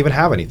 You may not even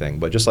have anything,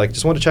 but just want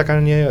to check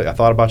on you. I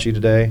thought about you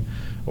today.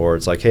 Or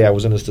it's like, hey, I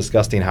was in this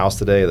disgusting house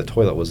today. The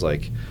toilet was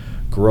like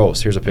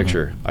gross. Here's a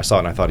picture. I saw it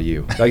and I thought of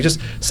you. Like, just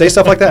say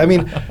stuff like that. I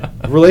mean,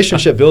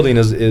 relationship building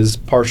is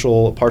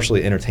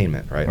partially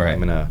entertainment, right? I'm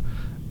gonna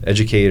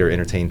educate or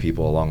entertain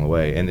people along the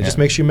way, and it just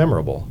makes you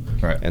memorable.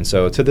 Right. And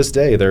so to this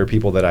day, there are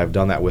people that I've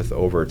done that with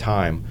over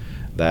time.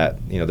 That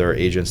there are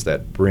agents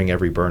that bring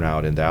every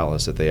burnout in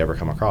Dallas that they ever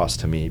come across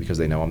to me because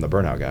they know I'm the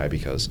burnout guy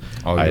because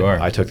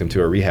I took them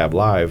to a Rehab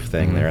Live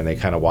thing there, and they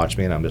kind of watch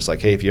me, and I'm just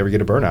like, hey, if you ever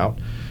get a burnout,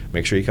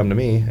 make sure you come to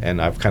me.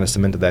 And I've kind of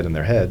cemented that in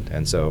their head,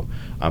 and so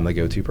I'm the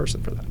go-to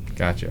person for that.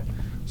 Gotcha.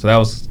 So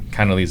that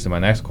kind of leads to my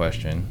next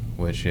question,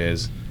 which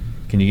is,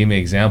 can you give me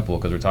an example,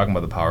 because we're talking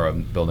about the power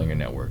of building your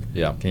network.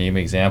 Yeah. Can you give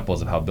me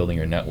examples of how building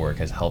your network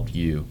has helped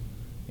you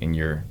in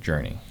your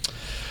journey?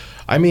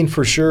 I mean,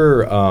 for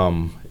sure,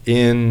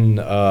 in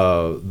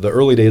the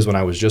early days when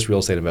I was just real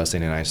estate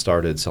investing and I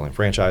started selling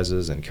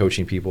franchises and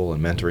coaching people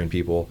and mentoring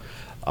people,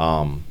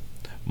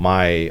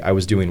 I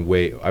was doing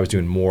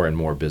more and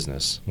more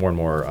business, more and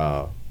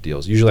more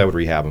deals. Usually I would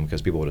rehab them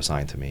because people would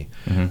assign to me.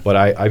 But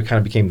I kind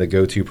of became the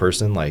go-to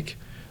person. Like,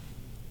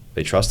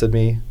 they trusted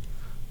me.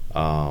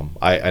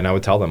 I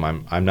would tell them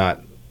I'm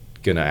not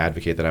going to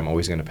advocate that I'm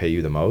always going to pay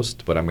you the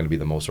most, but I'm going to be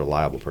the most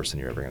reliable person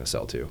you're ever going to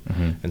sell to.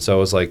 And so it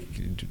was like,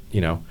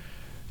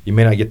 you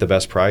may not get the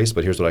best price,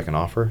 but here's what I can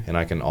offer, and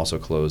I can also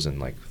close in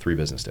like 3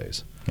 business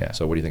days. Yeah.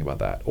 So what do you think about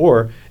that?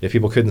 Or if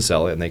people couldn't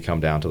sell it and they come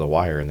down to the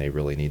wire and they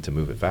really need to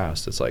move it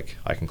fast, it's like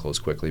I can close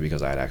quickly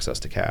because I had access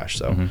to cash.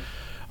 So,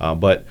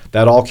 but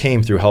that all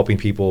came through helping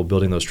people,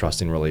 building those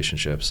trusting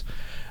relationships.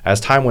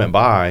 As time went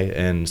by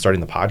and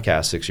starting the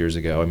podcast 6 years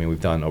ago, I mean, we've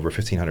done over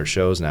 1,500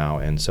 shows now,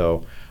 and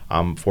so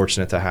I'm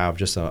fortunate to have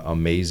just an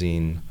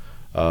amazing.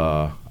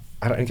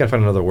 I gotta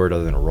find another word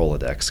other than a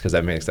Rolodex because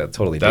that makes that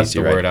totally. That's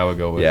dainty, the word I would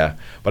go with. Yeah,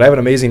 but I have an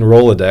amazing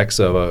Rolodex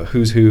of a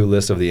who's who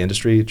list of the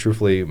industry.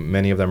 Truthfully,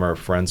 many of them are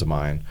friends of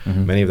mine.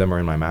 Many of them are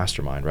in my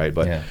mastermind, right?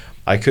 But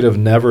I could have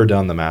never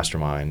done the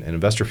mastermind. And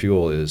Investor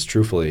Fuel is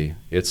truthfully,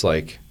 it's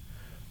like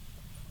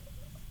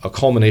a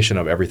culmination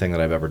of everything that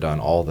I've ever done.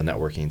 All the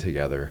networking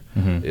together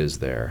is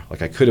there.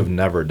 Like, I could have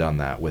never done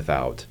that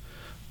without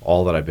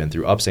all that I've been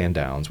through, ups and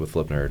downs with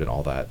Flip Nerd and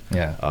all that.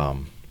 Yeah.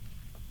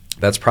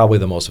 That's probably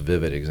the most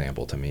vivid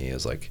example to me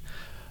is like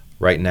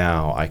right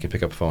now I can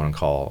pick up a phone and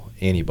call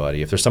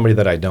anybody. If there's somebody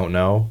that I don't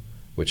know,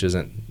 which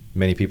isn't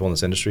many people in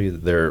this industry,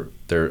 they're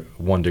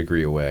 1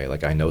 degree away.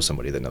 Like, I know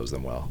somebody that knows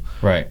them well.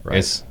 Right.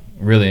 It's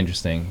really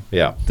interesting.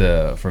 Yeah.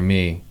 For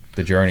me,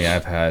 the journey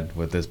I've had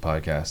with this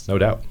podcast. No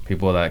doubt.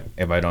 People that,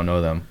 if I don't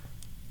know them,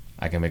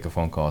 I can make a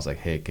phone call. It's like,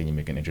 hey, can you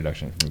make an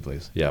introduction for me,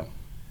 please? Yeah.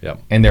 Yeah.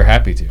 And they're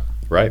happy to.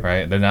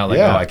 Right. They're not like,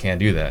 oh, I can't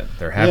do that.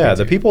 They're happy. Yeah,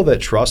 the people that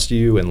trust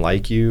you and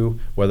like you,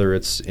 whether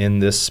it's in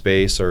this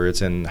space or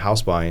it's in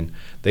house buying,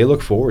 they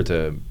look forward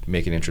to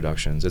making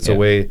introductions. It's a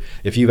way,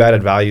 if you've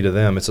added value to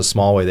them, it's a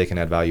small way they can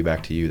add value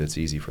back to you that's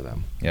easy for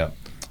them. Yeah.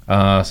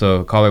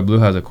 So Caller Blue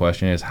has a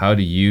question: is how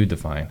do you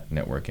define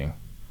networking?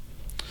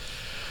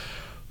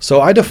 So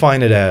I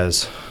define it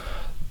as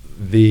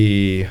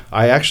I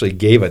actually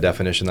gave a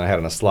definition that I had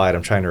on a slide.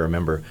 I'm trying to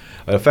remember.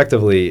 But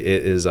effectively,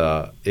 it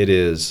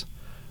is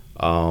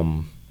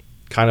kind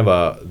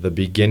of the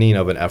beginning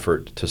of an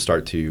effort to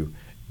start to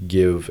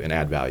give and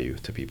add value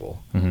to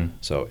people. Mm-hmm.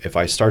 So if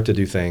I start to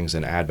do things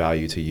and add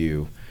value to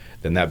you,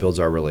 then that builds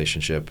our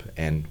relationship,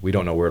 and we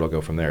don't know where it'll go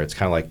from there. It's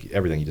kind of like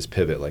everything. You just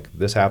pivot, like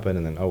this happened,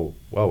 and then, oh,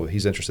 well,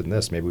 he's interested in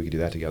this. Maybe we could do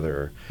that together,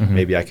 or Mm-hmm.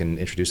 maybe I can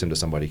introduce him to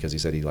somebody because he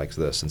said he likes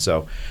this. And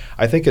so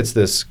I think it's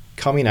this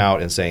coming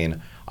out and saying,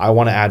 I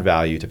want to add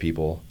value to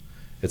people.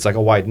 It's like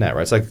a wide net,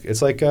 right?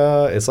 It's like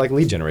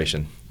lead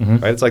generation, Mm-hmm.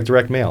 right? It's like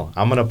direct mail.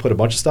 I'm going to put a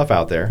bunch of stuff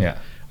out there. Yeah.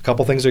 A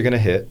couple things are going to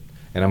hit,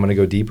 and I'm going to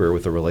go deeper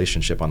with the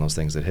relationship on those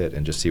things that hit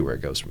and just see where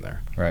it goes from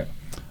there. Right.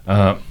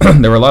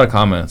 There were a lot of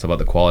comments about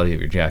the quality of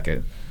your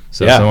jacket.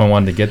 So Yeah. if someone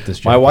wanted to get this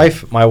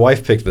jacket. My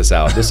wife picked this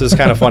out. This is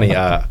kind of funny.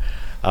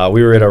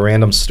 We were at a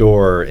random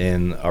store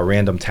in a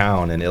random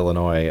town in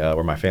Illinois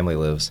where my family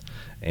lives,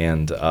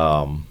 and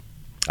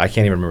I can't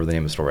even remember the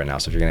name of the store right now.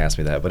 So if you're going to ask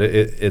me that, but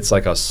it's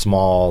like a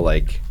small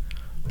like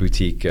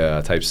boutique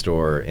type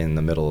store in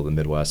the middle of the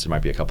Midwest. There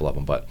might be a couple of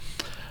them, but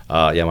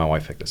yeah, my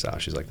wife picked this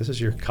out. She's like, "This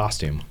is your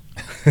costume."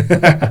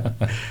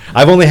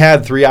 I've only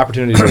had 3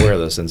 opportunities to wear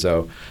this, and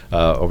so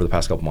over the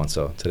past couple months.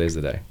 So today's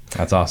the day.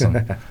 That's awesome.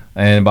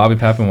 And Bobby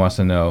Papin wants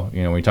to know,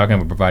 when you're talking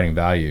about providing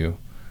value,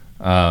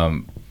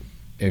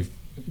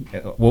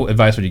 what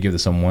advice would you give to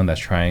someone that's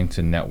trying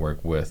to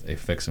network with a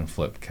fix and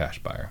flip cash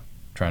buyer,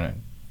 trying to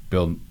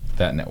build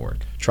that network?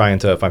 Trying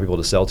to find people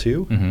to sell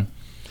to. Mm-hmm.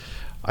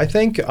 I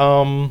think,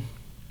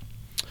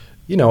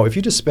 if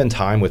you just spend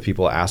time with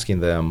people, asking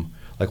them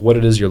like what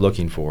it is you're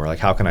looking for, like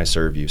how can I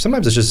serve you?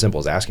 Sometimes it's just as simple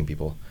as asking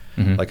people,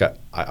 Mm-hmm. like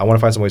I want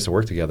to find some ways to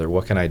work together.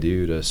 What can I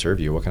do to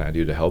serve you? What can I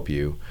do to help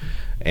you?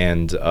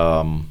 And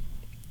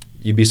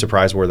you'd be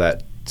surprised where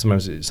that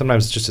sometimes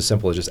it's just as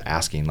simple as just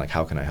asking, like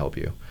how can I help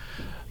you?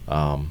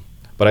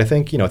 But I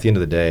think at the end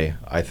of the day,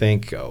 I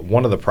think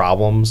one of the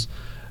problems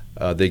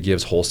that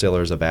gives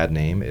wholesalers a bad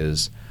name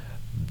is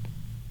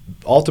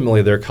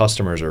ultimately their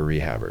customers are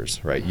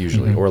rehabbers, right?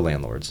 Usually, Mm-hmm. or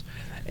landlords.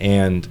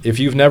 And if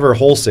you've never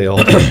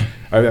wholesaled,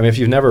 if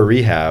you've never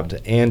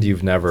rehabbed and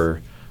you've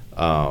never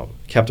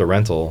kept a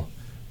rental,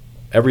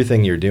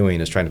 everything you're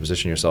doing is trying to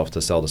position yourself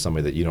to sell to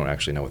somebody that you don't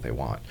actually know what they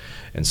want.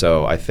 And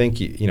so I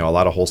think a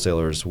lot of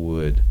wholesalers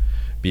would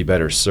be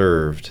better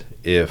served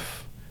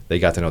if they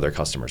got to know their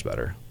customers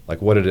better.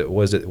 Like what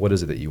is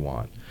it that you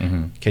want?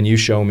 Mm-hmm. Can you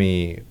show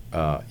me,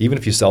 even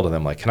if you sell to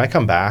them, like, can I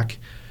come back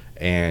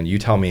and you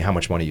tell me how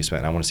much money you spent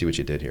and I want to see what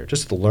you did here,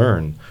 just to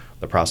learn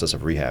the process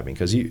of rehabbing,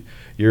 because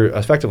you're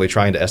effectively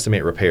trying to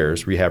estimate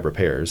repairs, rehab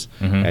repairs,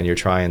 Mm-hmm. and you're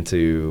trying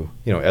to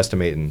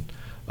estimate and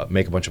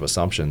make a bunch of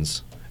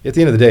assumptions. At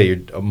the end of the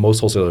day, most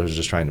wholesalers are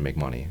just trying to make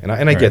money, and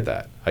I Right. get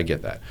that. I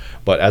get that.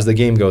 But as the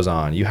game goes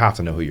on, you have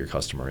to know who your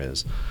customer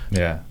is.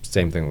 Yeah.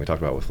 Same thing we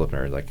talked about with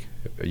FlipNerd. Like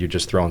you're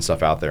just throwing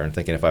stuff out there and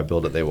thinking if I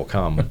build it, they will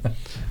come.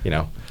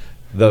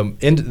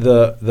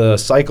 The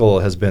cycle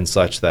has been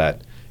such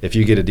that if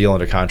you get a deal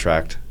under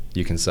contract,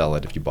 you can sell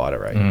it if you bought it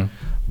right. Mhm.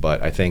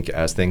 But I think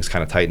as things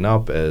kind of tighten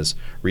up, as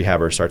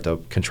rehabbers start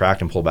to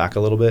contract and pull back a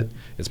little bit,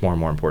 it's more and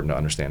more important to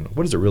understand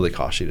what does it really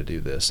cost you to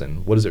do this,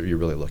 and what is it you're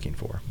really looking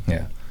for.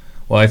 Yeah.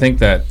 Well, I think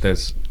that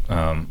this,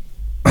 when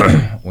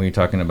you're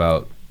talking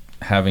about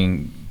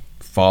having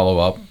follow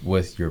up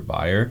with your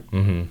buyer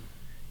Mm-hmm.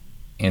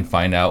 and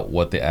find out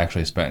what they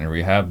actually spent in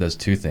rehab, does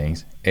 2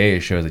 things. A,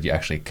 it shows that you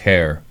actually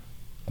care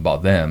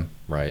about them.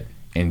 Right.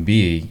 And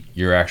B,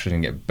 you're actually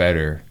going to get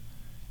better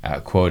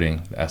at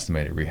quoting the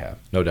estimated rehab.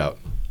 No doubt.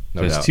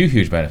 No So doubt. there's 2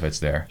 huge benefits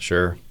there.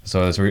 Sure.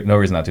 So there's no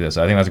reason not to do this.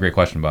 So I think that's a great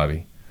question,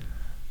 Bobby,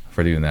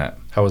 for doing that.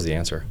 How was the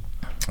answer?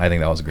 I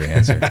think that was a great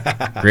answer.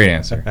 Great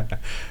answer.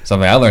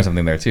 I learned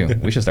something there too.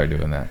 We should start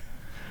doing that.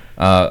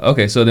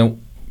 Okay, so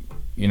then,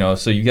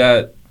 so you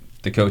got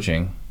the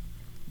coaching,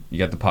 you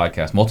got the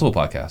podcast, multiple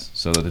podcasts.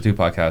 So the 2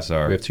 podcasts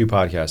are. We have 2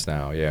 podcasts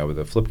now. Yeah, with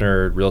the Flip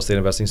Nerd, Real Estate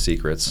Investing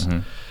Secrets.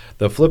 Mhm.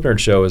 The Flip Nerd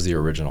Show is the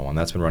original one.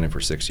 That's been running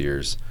for 6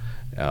 years,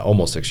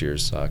 almost 6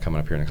 years, coming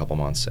up here in a couple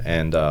months.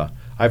 And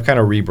I've kind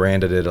of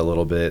rebranded it a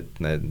little bit.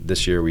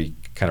 This year we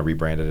kind of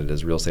rebranded it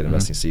as Real Estate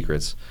Investing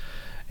Secrets.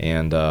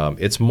 And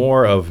it's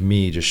more of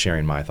me just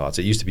sharing my thoughts.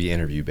 It used to be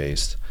interview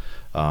based.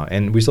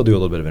 And we still do a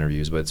little bit of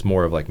interviews, but it's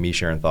more of like me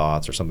sharing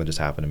thoughts or something just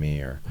happened to me,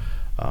 or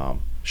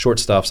short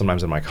stuff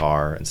sometimes in my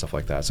car and stuff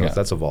like that. So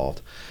that's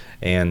evolved.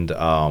 And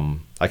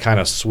I kind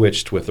of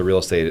switched with the real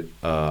estate,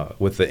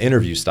 with the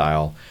interview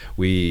style.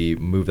 We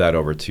moved that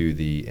over to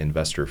the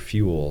Investor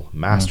Fuel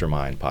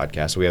Mastermind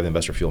podcast. So we have the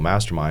Investor Fuel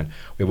Mastermind.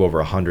 We have over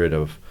 100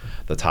 of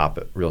the top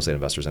real estate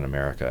investors in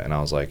America. And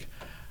I was like,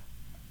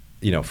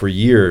 for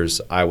years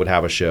I would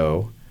have a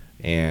show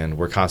and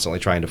we're constantly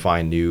trying to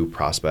find new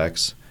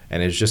prospects.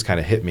 And it just kind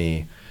of hit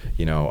me,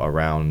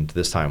 around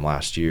this time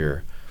last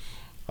year.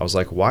 I was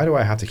like, why do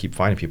I have to keep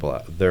finding people?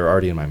 They're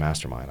already in my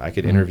mastermind. I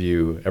could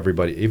interview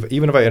everybody,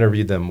 even if I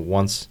interviewed them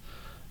once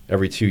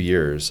every 2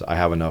 years, I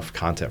have enough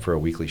content for a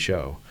weekly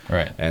show.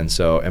 Right. And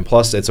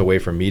plus it's a way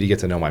for me to get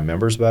to know my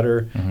members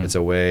better. Mm-hmm. It's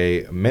a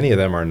way, many of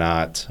them are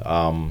not,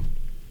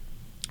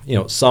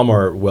 some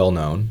are well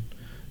known,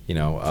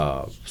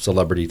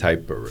 celebrity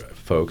type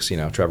folks,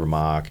 Trevor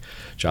Mock,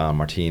 John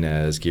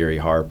Martinez, Gary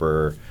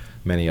Harper,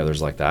 many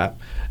others like that.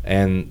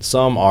 And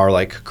some are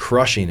like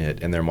crushing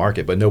it in their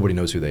market, but nobody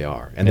knows who they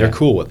are. And they're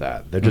cool with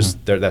that. They're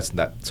just,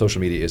 that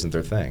social media isn't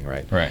their thing,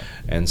 right? Right.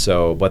 And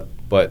so, but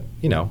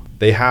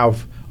they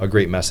have a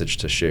great message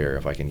to share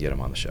if I can get them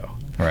on the show.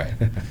 Right.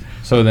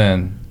 So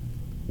then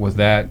with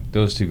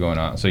those two going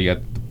on, so you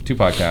got 2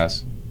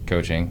 podcasts,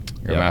 coaching,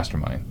 your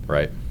mastermind.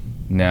 Right.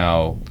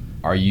 Now,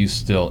 are you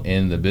still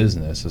in the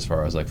business as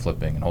far as like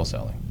flipping and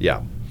wholesaling?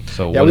 Yeah.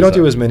 So we don't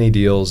do as many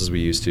deals as we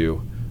used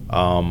to.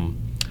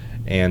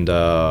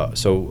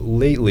 So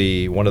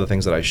lately, one of the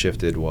things that I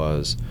shifted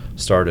was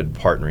started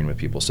partnering with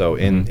people. So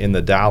in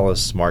the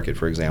Dallas market,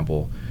 for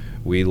example,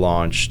 we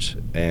launched,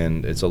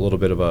 and it's a little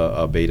bit of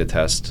a beta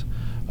test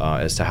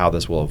as to how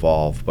this will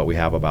evolve, but we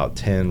have about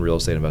 10 real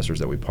estate investors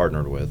that we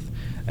partnered with,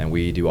 and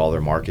we do all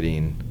their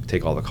marketing,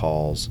 take all the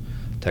calls,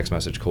 text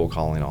message, cold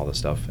calling, all this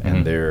stuff,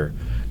 and they're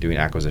doing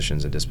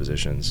acquisitions and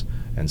dispositions.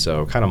 And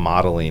so kind of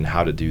modeling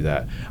how to do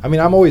that. I mean,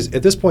 I'm always,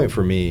 at this point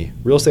for me,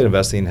 real estate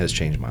investing has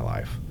changed my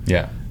life.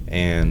 Yeah.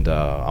 And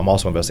I'm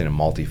also investing in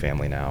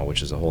multifamily now,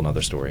 which is a whole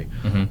nother story.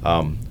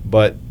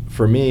 But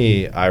for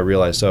me, I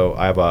realized, so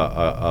I have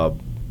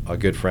a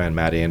good friend,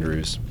 Matt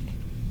Andrews,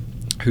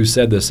 who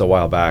said this a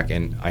while back,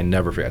 and I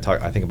never forget.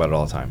 I think about it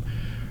all the time.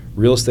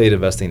 Real estate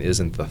investing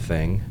isn't the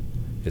thing;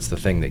 it's the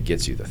thing that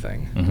gets you the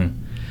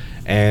thing.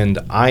 And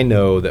I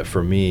know that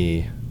for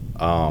me,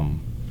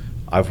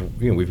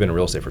 we've been in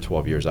real estate for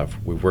 12 years.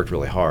 We've worked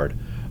really hard,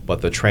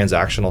 but the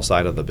transactional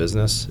side of the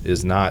business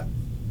is not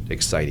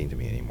exciting to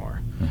me anymore.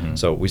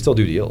 So we still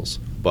do deals,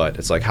 but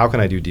it's like, how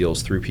can I do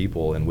deals through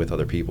people and with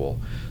other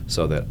people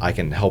so that I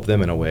can help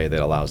them in a way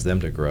that allows them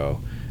to grow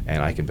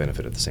and I can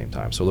benefit at the same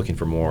time. So looking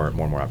for more and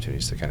more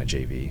opportunities to kind of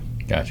JV.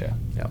 Gotcha.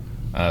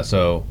 Yeah.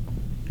 So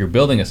you're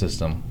building a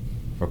system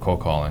for cold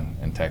calling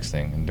and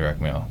texting and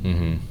direct mail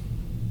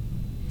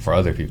for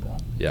other people.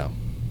 Yeah.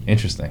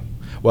 Interesting.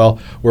 Well,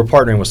 we're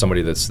partnering with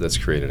somebody that's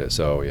created it.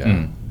 So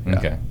yeah.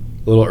 Okay.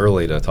 A little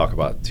early to talk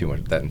about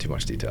that in too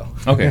much detail.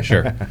 Okay,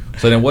 sure.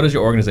 So then what does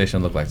your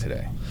organization look like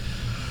today?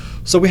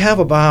 So we have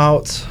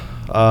about,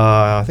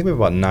 I think we have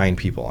about 9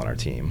 people on our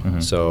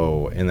team.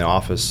 So in the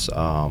office,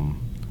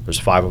 there's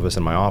 5 of us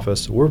in my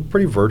office. We're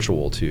pretty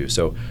virtual too.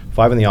 So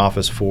 5 in the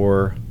office,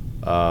 4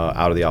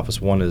 out of the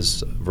office. 1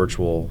 is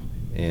virtual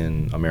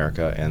in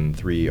America and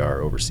 3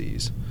 are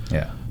overseas.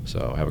 Yeah.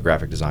 So I have a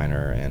graphic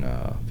designer and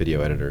a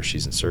video editor.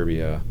 She's in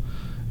Serbia.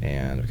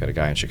 And I've got a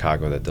guy in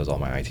Chicago that does all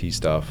my IT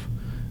stuff.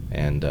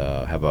 And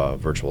have a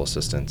virtual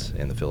assistant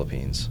in the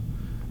Philippines.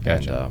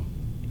 Gotcha.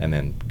 And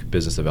then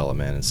business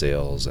development and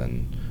sales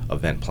and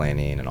event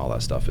planning and all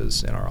that stuff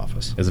is in our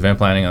office. Is event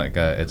planning like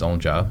its own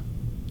job?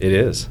 It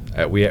is.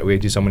 We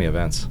do so many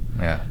events.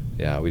 Yeah.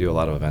 Yeah, we do a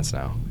lot of events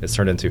now. It's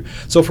turned into,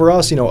 so for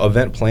us,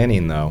 event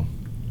planning though,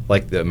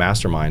 like the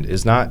mastermind,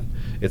 it's not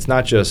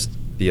just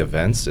the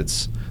events,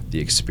 it's the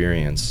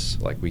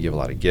experience. Like we give a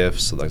lot of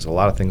gifts. So there's a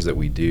lot of things that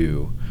we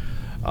do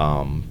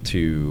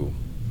to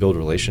build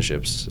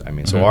relationships. I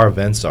mean, so our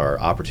events are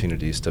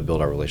opportunities to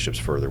build our relationships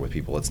further with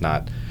people. It's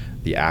not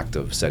the act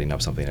of setting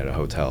up something at a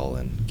hotel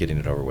and getting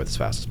it over with as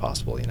fast as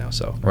possible,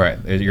 so. Right.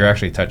 You're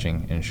actually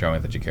touching and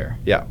showing that you care.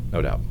 Yeah,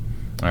 no doubt.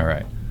 All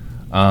right.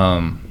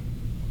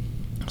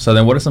 So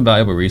then what are some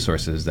valuable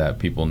resources that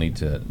people need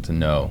to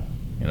know,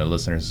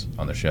 listeners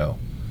on the show,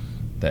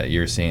 that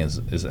you're seeing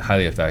is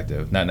highly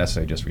effective, not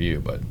necessarily just for you,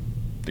 but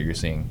that you're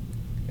seeing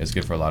is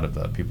good for a lot of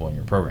the people in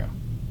your program?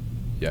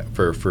 Yeah,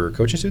 for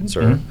coaching students,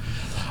 or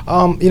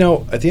at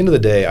the end of the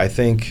day, I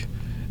think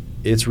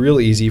it's real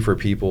easy for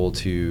people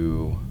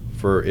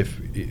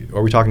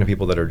are we talking to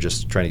people that are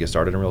just trying to get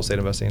started in real estate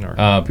investing,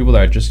 or people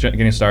that are just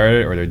getting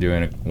started, or they're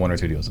doing 1 or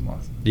 2 deals a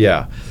month?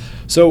 Yeah.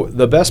 So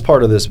the best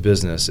part of this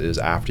business is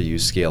after you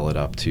scale it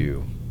up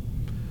to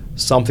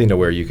something to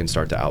where you can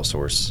start to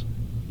outsource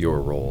your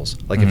roles.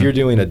 Like if you're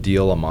doing a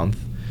deal a month,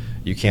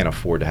 you can't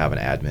afford to have an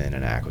admin and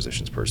an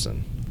acquisitions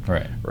person.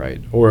 Right.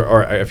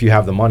 Or if you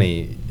have the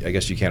money, I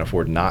guess you can't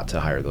afford not to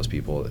hire those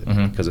people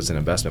because it's an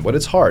investment. But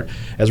it's hard.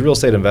 As real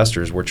estate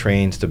investors, we're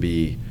trained to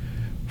be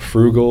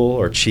frugal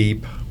or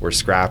cheap or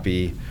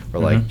scrappy or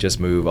like just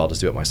move, I'll just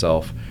do it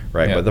myself.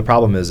 Right. Yeah. But the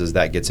problem is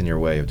that gets in your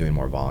way of doing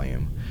more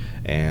volume.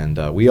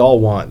 And we all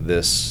want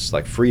this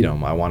like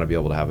freedom. I want to be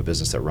able to have a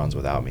business that runs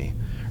without me.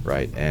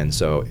 Right. And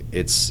so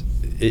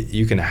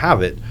you can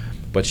have it,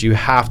 but you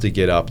have to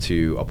get up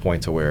to a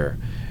point to where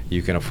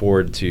you can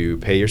afford to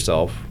pay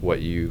yourself what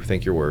you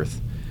think you're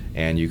worth,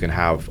 and you can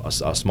have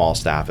a small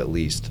staff at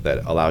least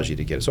that allows you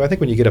to get it. So I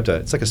think when you get up to,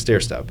 it's like a stair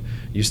step.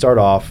 You start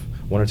off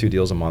 1 or 2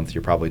 deals a month,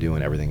 you're probably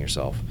doing everything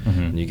yourself.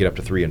 And you get up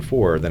to 3 and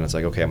 4, then it's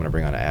like, okay, I'm going to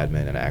bring on an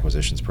admin and an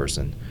acquisitions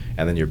person,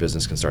 and then your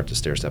business can start to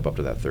stair step up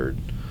to that 3rd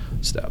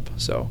step.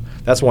 So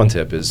that's one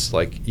tip, is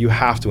like you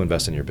have to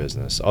invest in your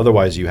business.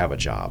 Otherwise you have a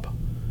job,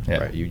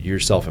 right? You're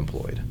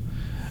self-employed.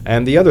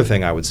 And the other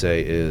thing I would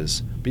say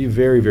is be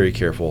very, very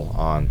careful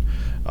on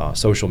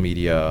social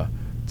media.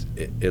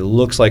 It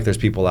looks like there's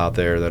people out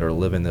there that are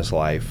living this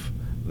life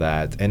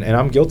and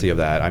I'm guilty of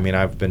that. I mean,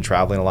 I've been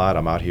traveling a lot.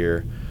 I'm out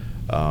here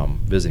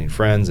visiting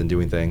friends and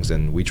doing things,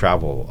 and we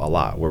travel a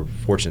lot. We're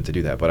fortunate to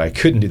do that, but I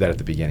couldn't do that at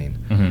the beginning.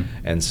 Mm-hmm.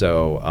 And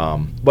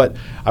so, but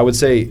I would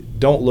say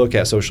don't look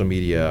at social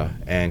media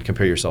and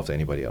compare yourself to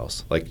anybody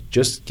else. Like,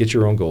 just get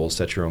your own goals,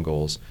 set your own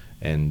goals,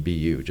 and be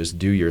you. Just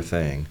do your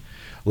thing.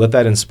 Let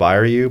that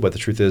inspire you, but the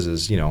truth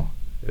is, you know,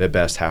 at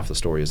best, half the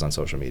story is on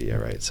social media,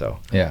 right? So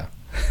yeah.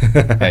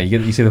 Yeah,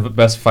 you see the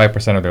best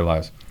 5% of their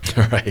lives.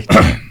 Right.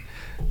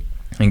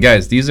 And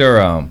guys, these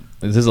are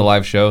this is a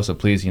live show, so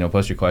please, you know,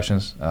 post your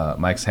questions.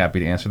 Mike's happy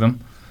to answer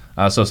them.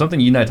 So something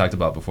you and I talked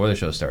about before the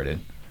show started,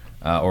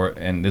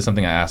 and this is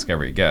something I ask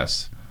every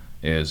guest,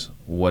 is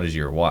what is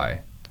your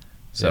why?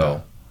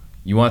 So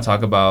you want to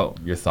talk about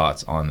your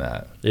thoughts on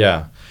that?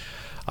 Yeah.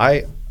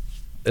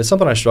 It's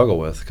something I struggle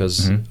with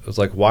because it's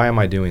like, why am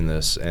I doing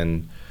this?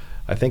 And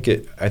I think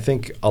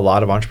a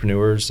lot of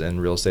entrepreneurs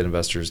and real estate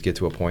investors get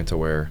to a point to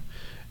where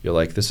you're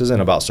like, this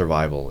isn't about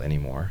survival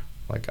anymore.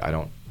 Like, I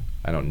don't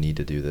need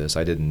to do this.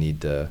 I didn't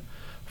need to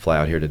fly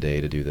out here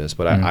today to do this.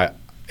 But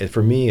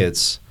for me,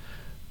 it's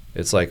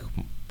like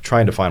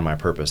trying to find my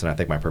purpose, and I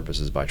think my purpose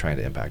is by trying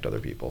to impact other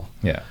people.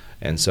 Yeah.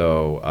 And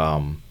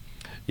so,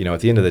 you know, at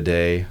the end of the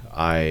day,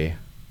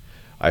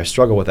 I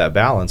struggle with that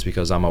balance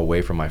because I'm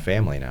away from my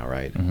family now,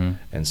 right? Mm-hmm.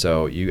 And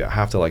so you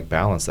have to like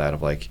balance that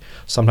of like,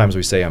 sometimes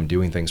we say I'm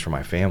doing things for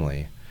my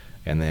family,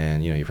 and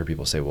then, you know, you've heard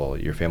people say, well,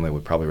 your family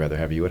would probably rather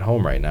have you at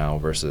home right now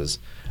versus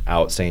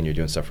out saying you're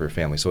doing stuff for your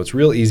family. So it's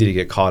real easy to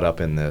get caught up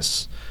in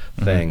this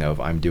thing of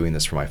I'm doing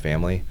this for my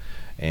family.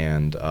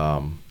 And,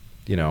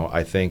 you know,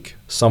 I think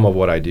some of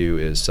what I do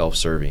is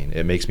self-serving.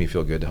 It makes me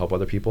feel good to help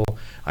other people.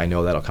 I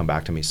know that'll come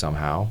back to me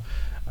somehow.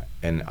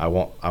 And I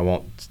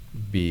won't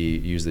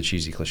use the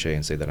cheesy cliche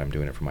and say that I'm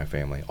doing it for my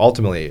family.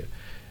 Ultimately,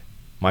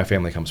 my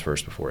family comes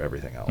first before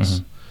everything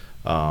else.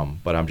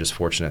 But I'm just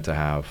fortunate to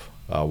have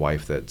a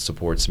wife that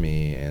supports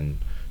me in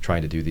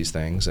trying to do these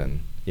things.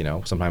 And, you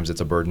know, sometimes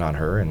it's a burden on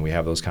her, and we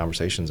have those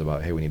conversations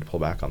about, hey, we need to pull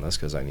back on this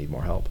because I need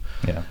more help.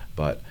 Yeah.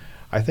 But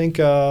I think,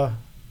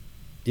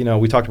 you know,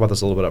 we talked about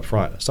this a little bit up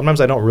front. Sometimes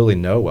I don't really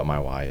know what my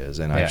why is,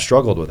 and I've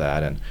struggled with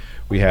that. And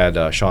we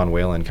had Sean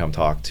Whalen come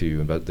talk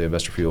to the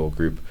Investor Fuel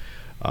group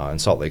in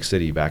Salt Lake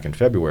City back in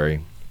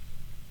February,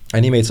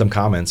 and he made some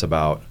comments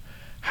about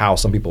how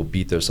some people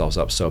beat themselves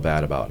up so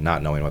bad about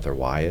not knowing what their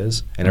why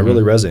is, and it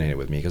really resonated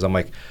with me because I'm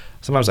like,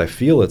 sometimes I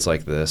feel it's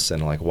like this,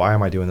 and like, why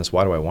am I doing this?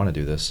 Why do I want to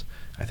do this?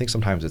 I think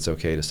sometimes it's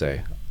okay to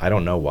say, I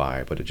don't know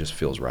why, but it just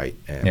feels right,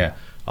 and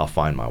I'll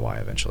find my why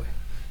eventually.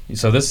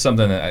 So this is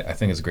something that I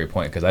think is a great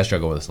point because I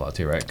struggle with this a lot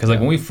too, right? Because like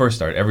when we first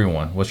started,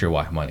 everyone, what's your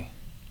why? Money.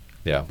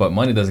 Yeah. But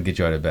money doesn't get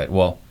you out of bed.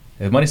 Well,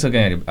 if money's still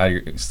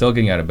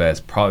getting you out of bed, it's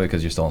probably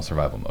because you're still in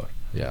survival mode.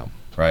 Yeah.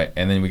 Right.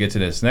 And then we get to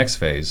this next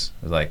phase,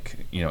 like,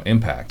 you know,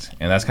 impact,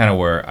 and that's kind of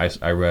where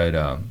I read,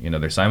 you know,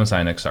 there's Simon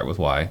Sinek, Start with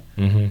Why,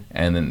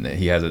 and then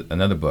he has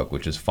another book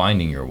which is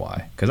Finding Your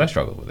Why, because I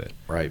struggled with it.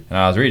 Right. And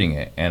I was reading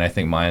it, and I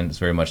think mine is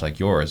very much like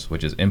yours,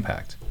 which is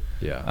impact.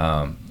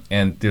 Yeah.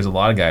 And there's a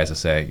lot of guys that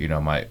say, you know,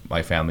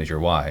 my family's your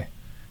why,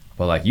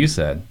 but like you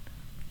said,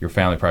 your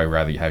family probably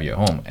rather have you at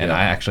home. And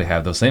I actually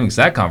have those same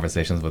exact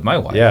conversations with my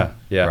wife. Yeah,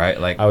 yeah. Right?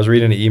 Like, I was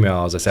reading an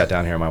email as I sat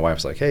down here, and my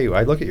wife's like, hey,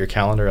 I look at your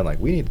calendar, and like,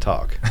 we need to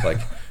talk. Like,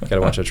 got a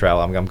bunch of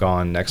travel. I'm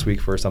gone next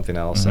week for something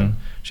else. And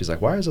she's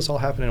like, why is this all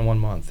happening in 1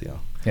 month? You know?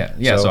 Yeah,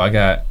 yeah. So I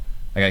got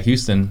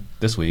Houston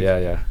this week. Yeah,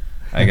 yeah.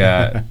 I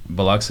got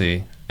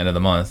Biloxi end of the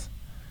month.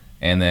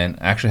 And then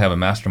I actually have a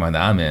mastermind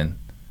that I'm in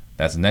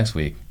that's next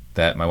week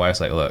that my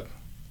wife's like, look,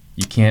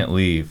 you can't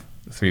leave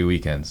 3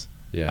 weekends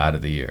out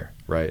of the year.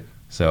 Right.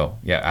 So,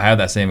 yeah, I have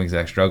that same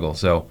exact struggle.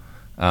 So,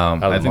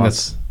 I think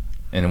that's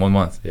in 1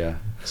 month. Yeah.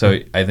 So,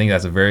 I think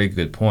that's a very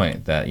good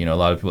point that, you know, a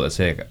lot of people that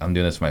say, I'm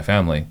doing this for my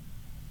family,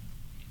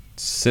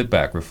 sit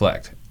back,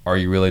 reflect. Are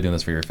you really doing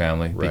this for your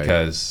family? Right.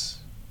 Because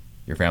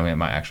your family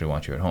might actually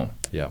want you at home.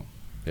 Yeah.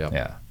 Yeah.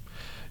 Yeah.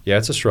 Yeah,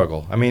 it's a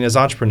struggle. I mean, as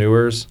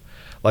entrepreneurs,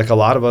 like a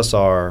lot of us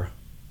are,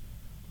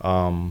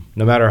 no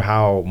matter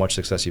how much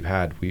success you've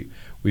had,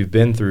 we've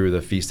been through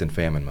the feast and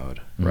famine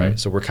mode, right?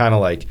 So we're kind of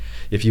like,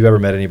 if you've ever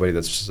met anybody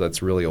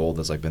that's really old,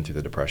 that's like been through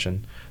the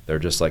Depression, they're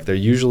just like, they're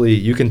usually,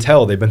 you can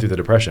tell they've been through the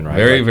Depression, right?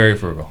 Very, like, very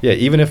frugal. Yeah,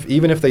 even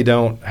if they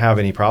don't have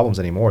any problems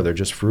anymore, they're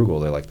just frugal.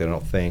 They're like, they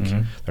don't think,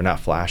 they're not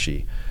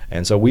flashy.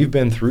 And so we've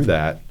been through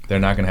that. They're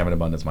not going to have an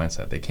abundance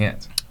mindset. They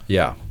can't.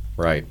 Yeah,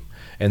 right.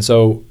 And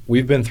so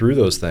we've been through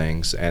those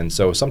things. And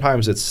so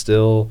sometimes it's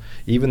still,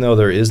 even though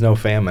there is no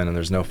famine and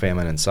there's no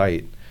famine in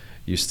sight,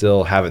 you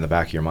still have it in the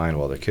back of your mind,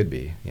 well, there could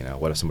be, you know,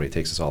 what if somebody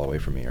takes this all away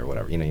from me or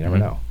whatever, you know, you never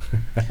know.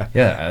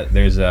 Yeah,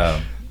 there's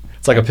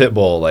it's like a pit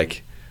bull,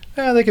 like,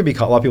 they could be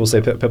calm. A lot of people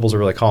say pit bulls are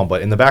really calm,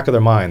 but in the back of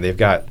their mind, they've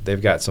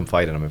got some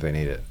fight in them if they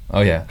need it.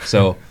 Oh, yeah.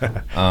 So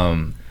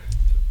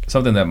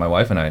something that my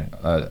wife and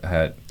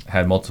I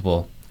had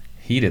multiple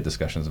heated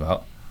discussions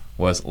about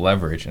was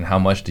leverage and how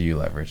much do you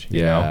leverage,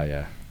 you know?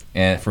 Yeah.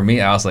 And for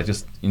me, I was like,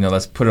 just,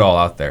 let's put it all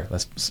out there.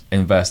 Let's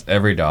invest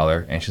every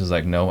dollar. And she was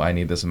like, no, I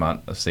need this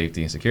amount of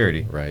safety and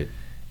security. Right.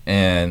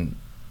 And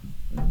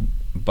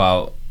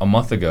about a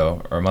month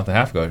ago or a month and a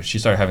half ago, she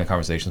started having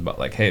conversations about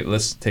like, hey,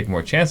 let's take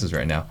more chances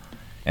right now.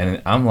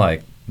 And I'm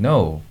like,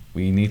 no,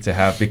 we need to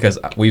have, because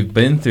we've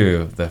been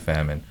through the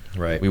famine.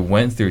 Right. We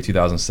went through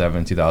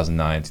 2007,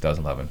 2009,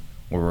 2011,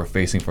 where we're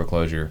facing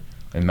foreclosure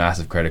and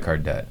massive credit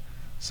card debt.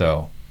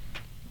 So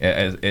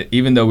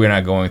even though we're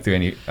not going through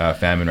any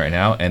famine right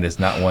now, and it's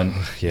not one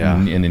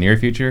in the near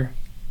future,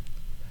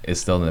 it's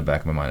still in the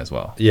back of my mind as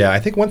well. Yeah, I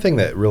think one thing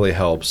that really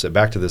helps,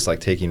 back to this like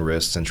taking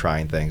risks and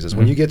trying things, is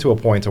when you get to a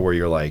point to where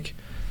you're like,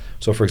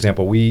 so for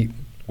example, we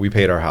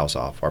paid our house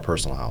off, our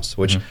personal house,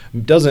 which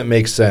doesn't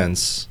make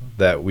sense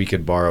that we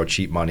could borrow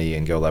cheap money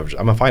and go leverage.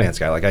 I'm a finance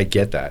guy, like I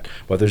get that,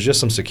 but there's just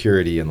some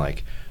security in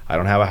like, I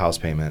don't have a house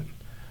payment.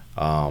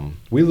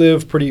 We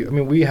live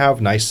we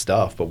have nice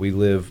stuff, but we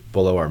live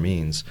below our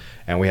means,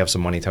 and we have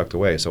some money tucked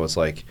away. So it's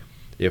like,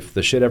 if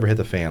the shit ever hit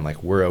the fan,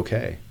 like we're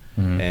okay.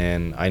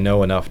 And I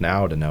know enough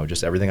now to know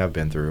just everything I've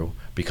been through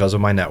because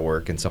of my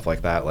network and stuff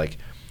like that. Like,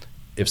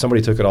 if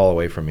somebody took it all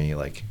away from me,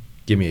 like,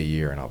 give me a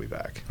year and I'll be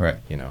back. Right.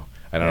 And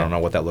I don't know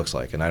what that looks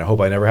like, and I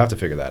hope I never have to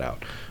figure that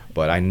out.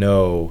 But I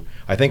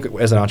think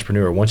as an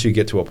entrepreneur, once you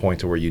get to a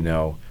point to where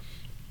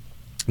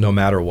no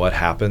matter what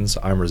happens,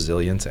 I'm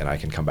resilient and I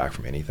can come back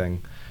from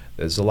anything.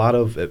 There's a lot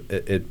of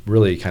it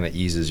really kind of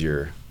eases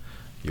your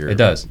it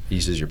does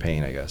eases your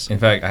pain, I guess. In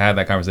fact, I had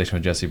that conversation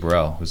with Jesse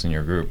Burrell, who's in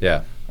your group.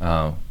 Yeah.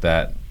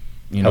 That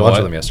I had lunch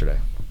with him yesterday.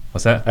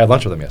 What's that? I had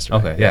lunch with him yesterday.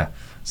 Okay, yeah.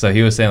 So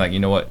he was saying like, you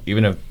know what?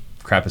 Even if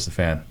crap is the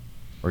fan,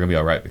 we're gonna be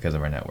all right because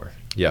of our network.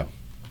 Yeah.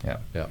 Yeah.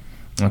 Yeah.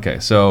 Okay,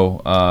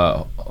 so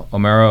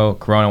Omero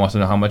Corona wants to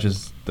know how much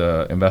is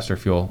the Investor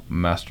Fuel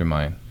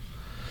Mastermind.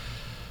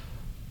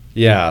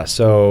 Yeah,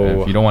 so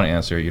And if you don't want to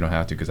answer, you don't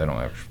have to, because I don't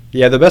ever.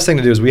 Yeah, the best thing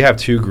to do is we have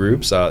two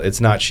groups.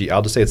 It's not cheap.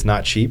 I'll just say it's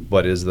not cheap,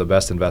 but it is the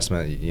best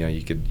investment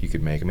you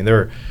could make. I mean, there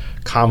are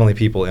commonly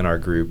people in our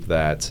group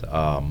that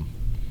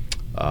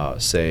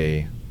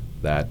say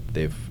that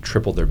they've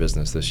tripled their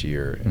business this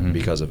year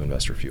because of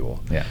Investor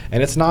Fuel. Yeah,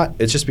 and it's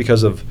just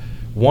because of,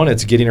 one,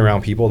 it's getting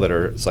around people that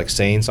are, it's like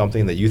saying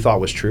something that you thought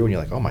was true, and you're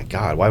like, oh my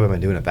God, why have I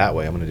been doing it that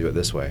way? I'm going to do it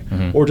this way.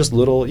 Or just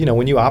little,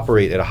 when you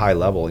operate at a high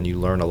level and you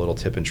learn a little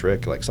tip and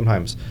trick, like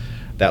sometimes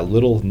that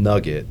little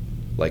nugget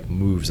like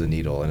moves the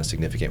needle in a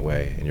significant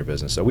way in your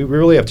business. So we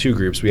really have two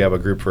groups. We have a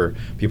group for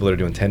people that are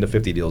doing 10 to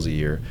 50 deals a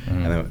year,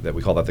 and then that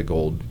we call that the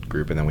gold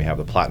group, and then we have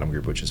the platinum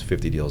group, which is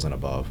 50 deals and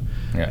above.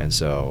 Yeah. And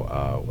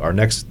so our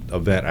next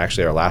event,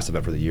 actually our last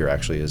event for the year,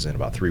 actually is in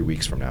about 3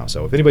 weeks from now.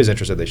 So if anybody's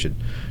interested, they should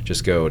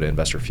just go to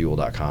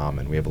investorfuel.com,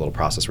 and we have a little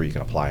process where you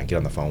can apply and get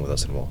on the phone with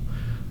us, and we'll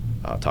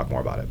talk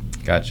more about it.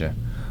 Gotcha.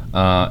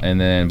 And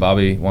then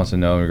Bobby wants to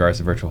know, in regards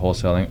to virtual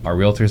wholesaling, are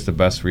realtors the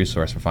best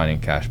resource for finding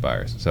cash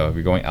buyers? So if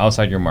you're going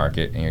outside your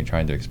market and you're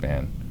trying to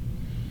expand,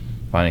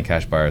 finding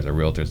cash buyers, are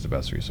realtors the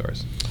best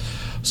resource?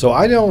 So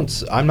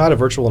I'm not a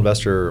virtual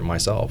investor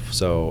myself.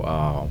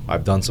 So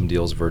I've done some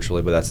deals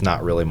virtually, but that's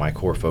not really my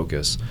core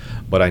focus.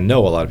 But I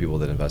know a lot of people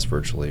that invest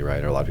virtually,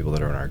 right? Or a lot of people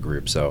that are in our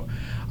group. So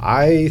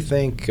I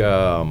think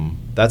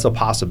that's a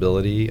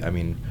possibility. I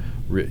mean,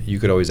 you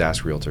could always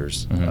ask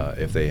realtors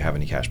if they have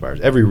any cash buyers.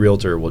 Every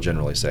realtor will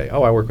generally say,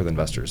 "Oh, I work with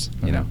investors."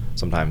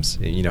 Sometimes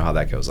you know how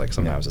that goes. Like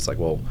sometimes it's like,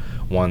 well,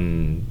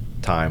 one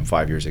time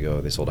 5 years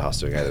ago they sold a house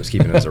to a guy that was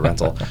keeping it as a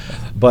rental.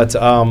 But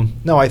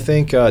no, I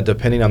think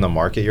depending on the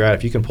market you're at,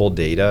 if you can pull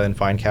data and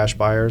find cash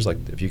buyers, like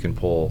if you can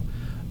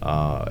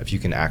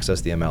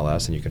access the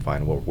MLS and you can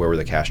find where were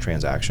the cash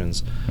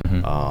transactions,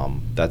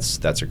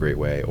 that's a great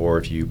way. Or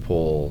if you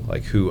pull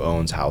like who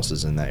owns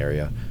houses in that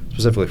area.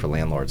 Specifically for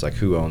landlords, like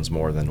who owns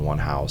more than one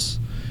house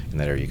in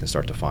that area, you can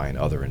start to find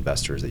other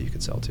investors that you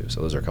could sell to.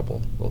 So those are a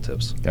couple little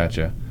tips.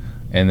 Gotcha.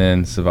 And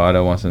then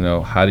Savado wants to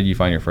know, how did you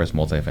find your first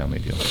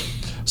multifamily deal?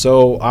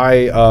 So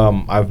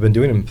I've been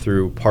doing them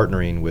through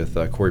partnering with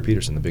Corey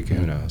Peterson, the Big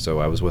Kahuna. So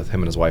I was with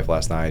him and his wife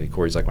last night.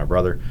 Corey's like my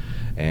brother,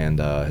 and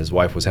his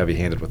wife was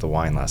heavy-handed with the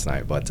wine last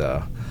night. But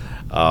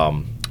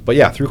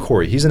yeah, through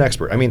Corey, he's an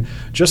expert. I mean,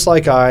 just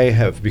like I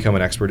have become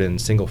an expert in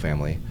single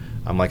family,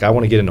 I'm like, I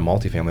want to get into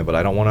multifamily, but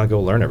I don't want to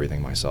go learn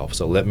everything myself.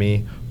 So let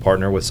me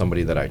partner with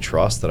somebody that I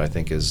trust, that I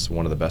think is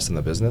one of the best in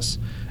the business,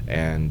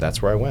 and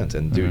that's where I went.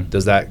 And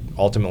does that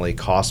ultimately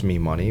cost me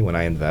money when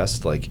I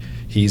invest? Like,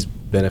 he's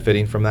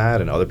benefiting from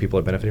that, and other people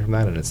are benefiting from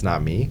that, and it's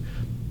not me.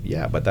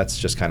 Yeah, but that's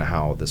just kind of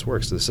how this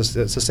works. It's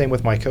the same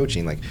with my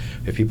coaching. Like,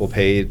 if people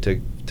pay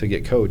to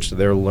get coached,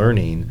 they're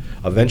learning.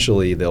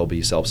 Eventually, they'll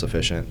be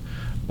self-sufficient.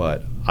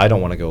 But I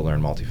don't want to go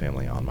learn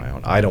multifamily on my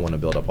own. I don't want to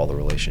build up all the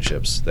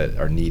relationships that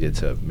are needed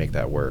to make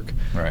that work.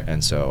 Right.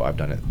 And so I've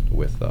done it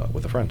with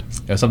a friend.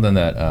 It was something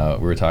that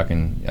we were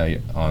talking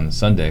on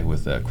Sunday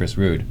with Chris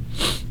Rude.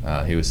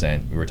 He was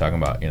saying, we were talking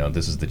about,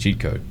 this is the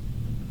cheat code,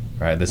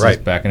 right? This is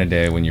back in the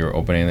day when you were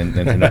opening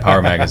the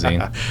Power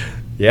magazine.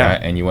 Yeah.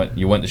 Right? And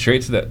you went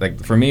straight to that.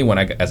 Like for me,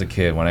 as a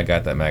kid, when I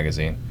got that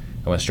magazine,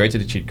 I went straight to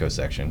the cheat code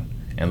section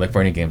and looked for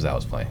any games I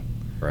was playing.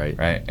 Right.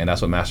 And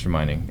that's what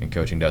masterminding and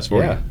coaching does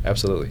for you. Yeah,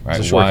 absolutely. Right.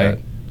 It's a shortcut.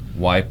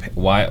 why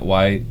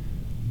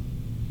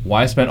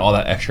spend all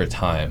that extra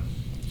time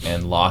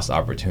and lost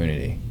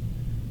opportunity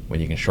when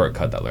you can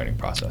shortcut that learning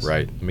process?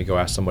 Right. Let me go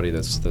ask somebody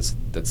that's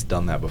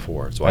done that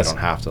before, so I don't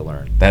have to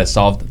learn. That has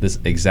solved this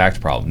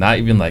exact problem, not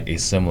even like a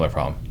similar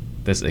problem.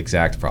 This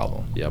exact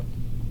problem. Yep.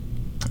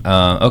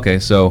 Okay,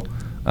 so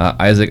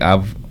Isaac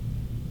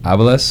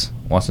Abeles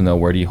wants to know,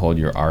 where do you hold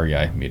your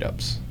REI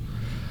meetups?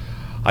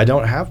 I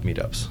don't have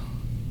meetups.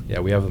 Yeah,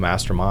 we have a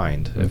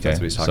mastermind. If Okay. that's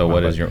what he's talking So about.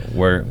 what is your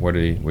where do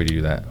you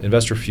do that?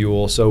 Investor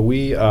Fuel? So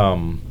we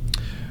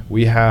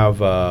have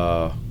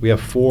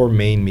 4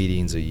 main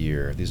meetings a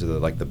year. These are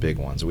the big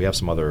ones. We have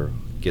some other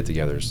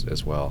get-togethers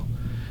as well,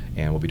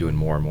 and we'll be doing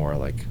more and more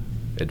like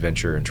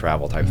adventure and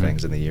travel type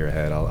things in the year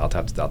ahead. I'll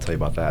tell you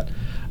about that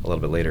a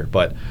little bit later.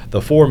 But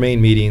the 4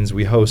 main meetings,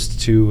 we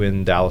host 2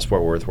 in Dallas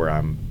Fort Worth, where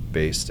I'm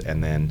based,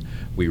 and then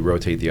we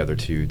rotate the other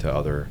 2 to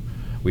other.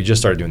 We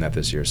just started doing that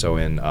this year. So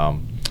in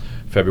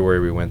February,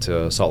 we went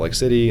to Salt Lake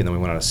City, and then we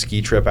went on a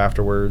ski trip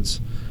afterwards.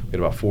 We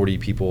had about 40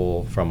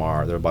 people there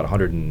were about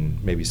 100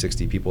 and maybe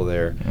 60 people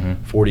there.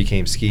 40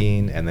 came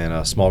skiing, and then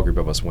a small group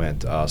of us went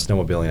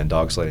snowmobiling and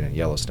dog sledding in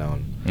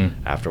Yellowstone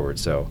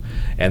afterwards. So,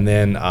 and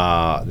then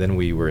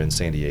we were in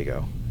San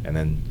Diego, and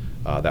then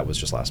that was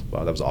just that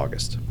was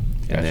August.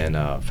 Gotcha. And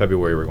then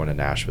February, we're going to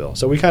Nashville.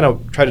 So we kind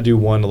of try to do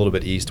one a little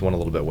bit east, one a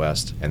little bit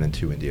west, and then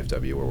 2 in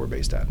DFW where we're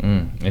based at.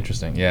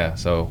 Interesting. Yeah.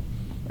 So,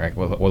 right,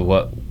 with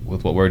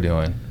what we're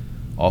doing,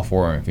 all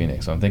 4 are in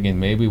Phoenix. So I'm thinking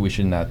maybe we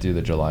should not do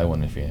the July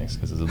one in Phoenix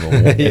because it's a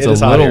little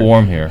it's a little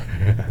warm here.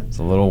 It's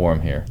a little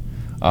warm here.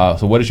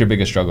 So what is your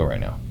biggest struggle right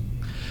now?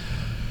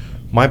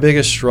 My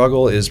biggest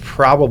struggle is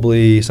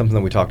probably something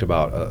that we talked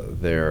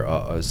about there,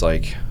 is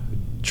like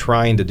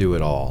trying to do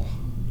it all.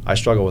 I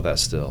struggle with that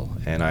still,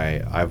 and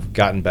I've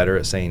gotten better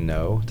at saying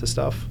no to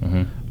stuff.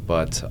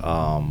 But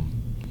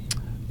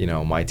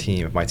my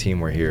team, if my team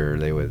were here,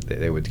 they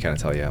would kind of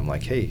tell you, I'm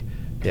like, hey,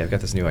 yeah, I've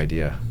got this new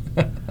idea.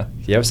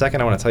 You have a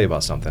second? I want to tell you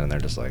about something. And they're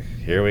just like,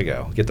 here we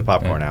go. Get the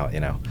popcorn out,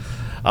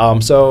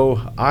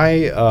 So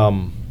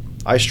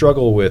I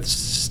struggle with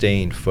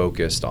staying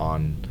focused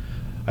on.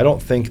 I don't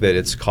think that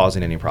it's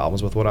causing any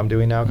problems with what I'm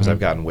doing now because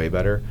I've gotten way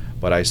better.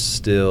 But I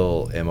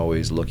still am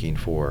always looking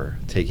for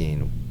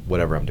taking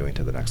whatever I'm doing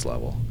to the next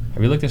level.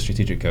 Have you looked at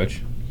Strategic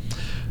Coach?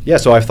 Yeah.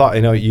 So I've thought.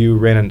 You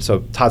ran in.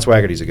 So Todd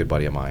Swaggerty's a good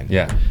buddy of mine.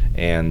 Yeah.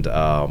 And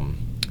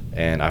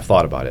I've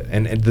thought about it.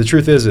 And the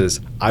truth is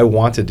I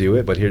want to do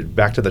it, but here,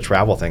 back to the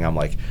travel thing, I'm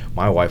like,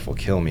 my wife will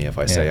kill me if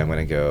I say I'm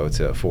going to go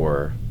to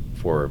four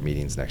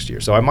meetings next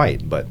year. So I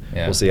might, but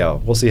we'll see how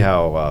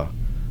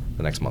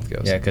the next month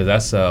goes. Yeah, because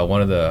that's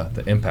one of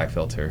the impact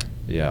filter.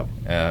 Yeah.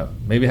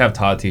 Maybe have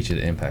Todd teach you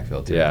the impact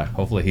filter. Yeah.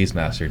 Hopefully he's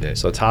mastered it.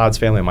 So Todd's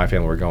family and my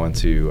family, we're going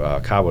to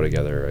Cabo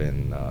together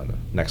in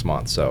next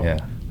month. So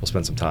we'll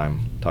spend some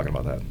time talking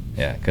about that.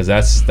 Yeah, because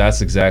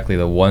that's exactly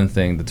the one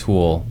thing, the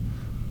tool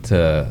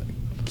to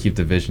keep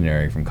the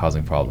visionary from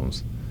causing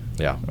problems.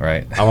 Yeah.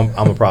 Right. I'm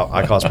a problem.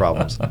 I cause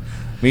problems.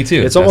 Me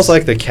too. It's almost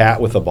like the cat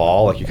with the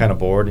ball. Like you're kind of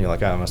bored and you're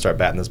like, I'm gonna start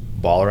batting this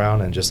ball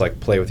around and just like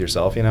play with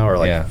yourself, or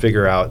like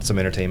figure out some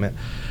entertainment.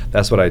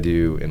 That's what I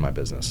do in my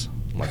business.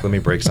 I'm like, let me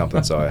break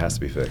something so it has to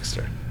be fixed.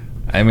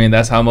 I mean,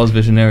 that's how most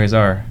visionaries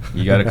are.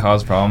 You got to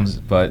cause problems,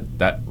 but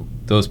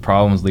those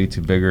problems lead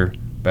to bigger,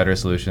 better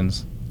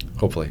solutions.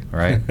 Hopefully.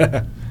 Right.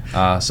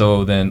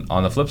 So then,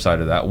 on the flip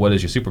side of that, what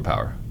is your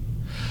superpower?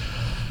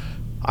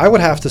 I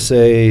would have to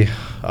say,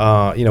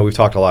 we've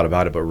talked a lot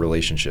about it, but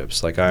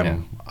relationships. Like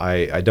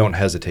I don't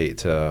hesitate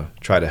to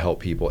try to help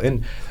people,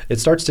 and it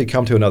starts to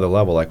come to another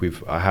level. Like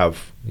I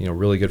have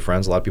really good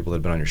friends, a lot of people that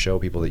have been on your show,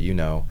 people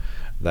that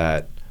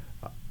that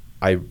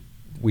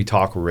we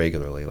talk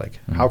regularly. Like,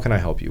 how can I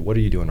help you? What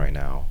are you doing right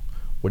now?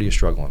 What are you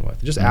struggling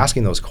with? Just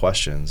asking those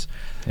questions,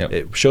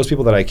 it shows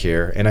people that I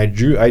care, and I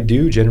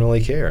do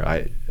genuinely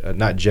care.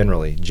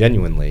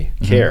 Genuinely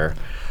care.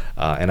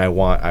 And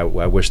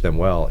I wish them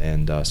well.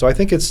 And so I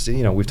think it's,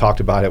 we've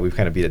talked about it. We've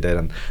kind of beat it dead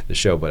on the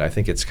show, but I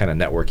think it's kind of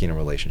networking and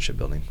relationship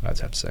building, I'd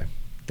have to say.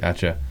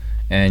 Gotcha.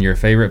 And your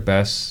favorite,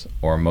 best,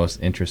 or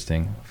most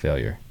interesting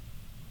failure?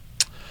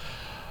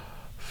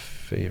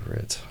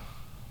 Favorite?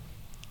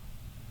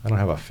 I don't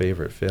have a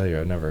favorite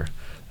failure.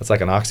 That's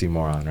like an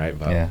oxymoron, right?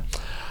 But, yeah.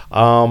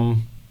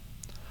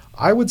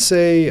 I would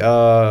say,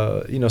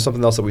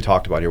 something else that we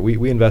talked about here.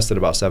 We invested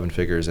about 7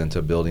 figures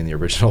into building the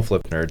original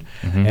Flip Nerd,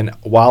 and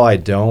while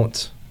I'm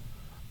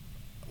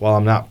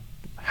not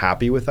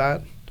happy with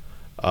that,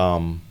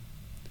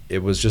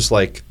 it was just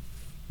like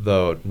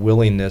the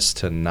willingness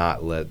to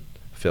not let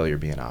failure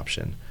be an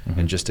option,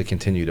 and just to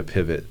continue to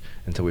pivot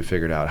until we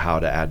figured out how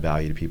to add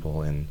value to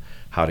people and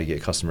how to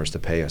get customers to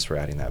pay us for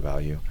adding that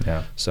value.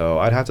 Yeah. So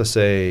I'd have to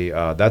say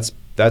that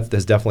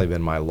has definitely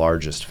been my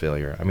largest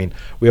failure. I mean,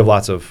 we have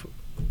lots of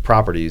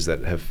properties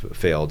that have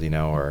failed,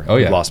 or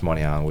lost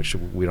money on, which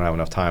we don't have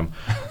enough time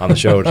on the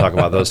show to talk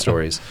about those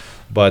stories.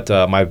 But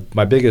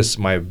my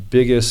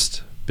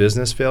biggest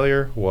business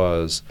failure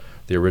was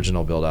the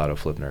original build out of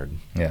Flip Nerd.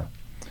 Yeah.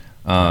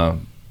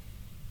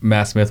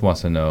 Matt Smith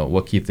wants to know,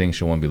 what key things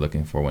should one be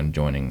looking for when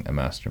joining a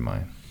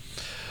mastermind?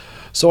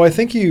 So I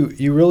think you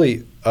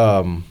really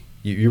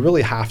you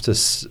really have to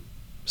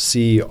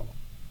see,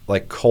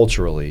 like,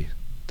 culturally,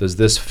 does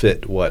this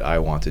fit what I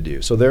want to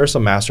do? So there are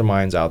some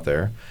masterminds out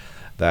there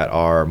that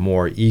are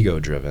more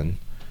ego-driven,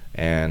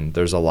 and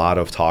there's a lot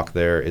of talk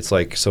there. It's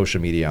like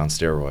social media on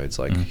steroids.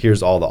 Like,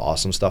 here's all the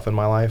awesome stuff in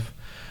my life.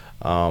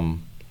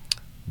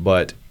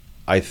 But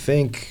I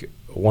think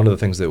one of the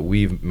things that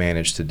we've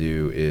managed to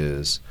do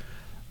is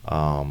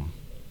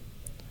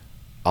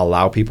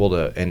allow people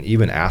to, and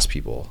even ask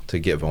people to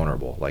get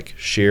vulnerable, like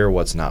share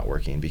what's not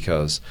working.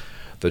 Because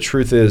the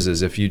truth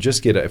is if you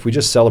just if we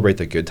just celebrate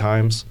the good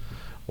times,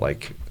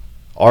 like,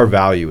 our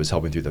value is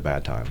helping through the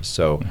bad times.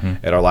 So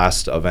at our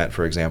last event,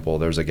 for example,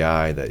 there's a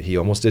guy that he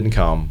almost didn't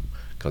come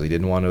because he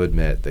didn't want to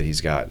admit that he's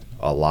got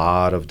a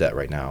lot of debt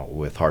right now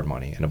with hard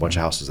money and a bunch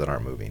of houses that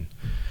aren't moving,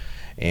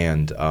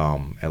 and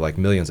like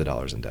millions of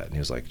dollars in debt. And he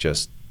was like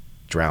just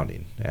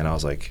drowning. And I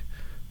was like,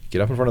 get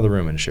up in front of the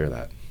room and share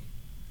that.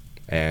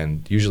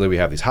 And usually we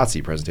have these hot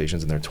seat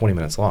presentations, and they're 20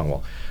 minutes long.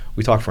 Well,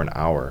 we talked for an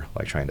hour,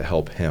 like, trying to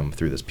help him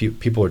through this.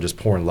 People are just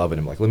pouring love at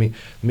him, like, let me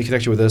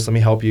connect you with this. Let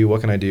me help you.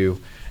 What can I do?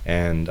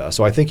 And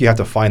so I think you have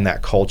to find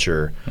that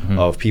culture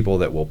of people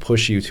that will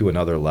push you to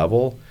another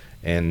level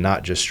and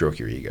not just stroke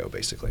your ego,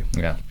 basically.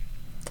 Yeah.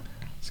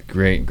 It's a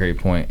great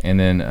point. And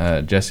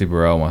then Jesse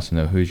Burrell wants to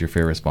know, who's your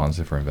favorite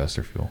sponsor for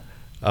Investor Fuel?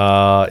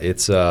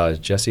 It's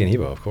Jesse and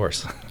Evo, of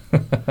course.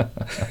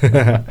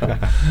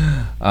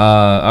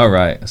 All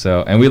right.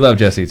 So, and we love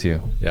Jesse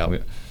too.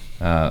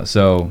 Yeah.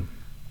 So,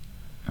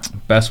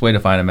 best way to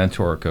find a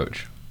mentor or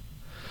coach?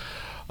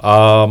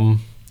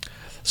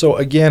 So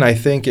again, I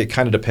think it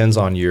kind of depends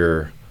on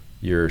your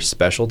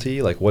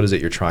specialty. Like, what is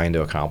it you're trying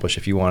to accomplish?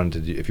 If you want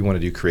to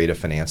do creative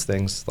finance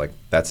things, like,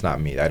 that's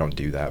not me. I don't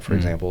do that, for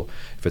example.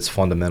 If it's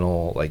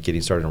fundamental, like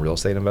getting started in real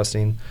estate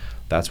investing,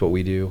 that's what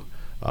we do.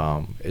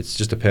 It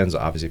just depends.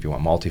 Obviously, if you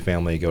want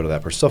multifamily, go to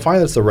that person. So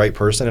find that's the right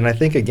person. And I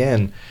think,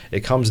 again, it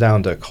comes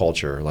down to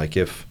culture. Like,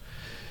 if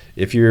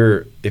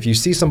you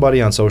see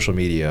somebody on social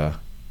media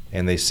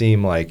and they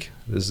seem like,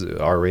 this is an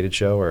R-rated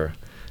show, or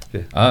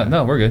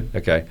no, we're good.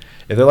 Okay.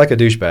 If they're like a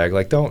douchebag,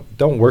 like,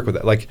 don't work with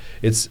that. Like,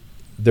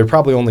 they're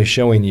probably only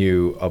showing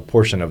you a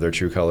portion of their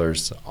true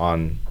colors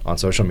on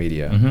social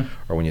media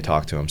or when you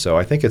talk to them. So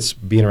I think it's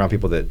being around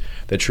people that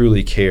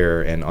truly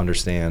care and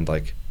understand.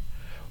 Like,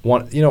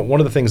 one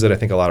of the things that I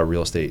think a lot of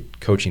real estate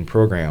coaching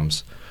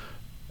programs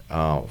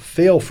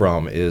fail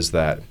from is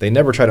that they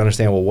never try to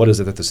understand, well, what is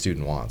it that the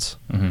student wants?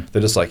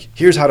 They're just like,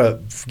 here's how to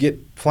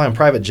fly on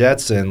private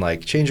jets and,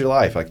 like, change your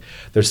life. Like,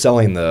 they're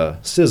selling the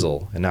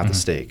sizzle and not the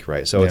steak,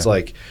 right? So it's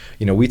like,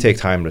 we take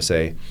time to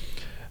say,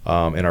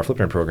 in our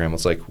Flipprint program,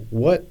 it's like,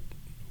 what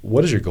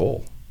is your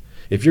goal?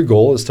 If your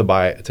goal is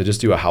to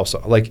just do a house,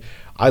 like,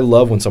 I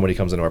love when somebody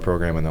comes into our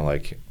program and they're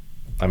like,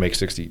 I make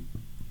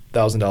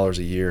 $60,000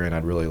 a year, and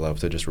I'd really love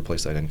to just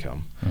replace that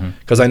income,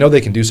 because I know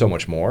they can do so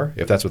much more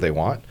if that's what they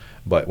want.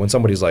 But when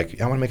somebody's like,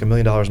 I want to make $1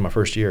 million in my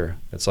first year,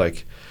 it's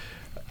like,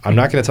 I'm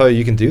not going to tell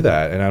you can do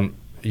that, and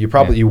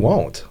you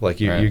won't.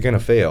 Like, you're going to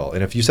fail.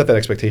 And if you set that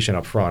expectation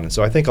up front, and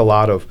so I think a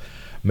lot of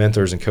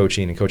mentors and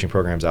coaching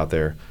programs out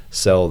there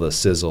sell the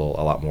sizzle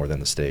a lot more than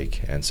the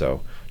steak. And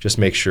so just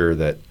make sure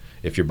that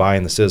if you're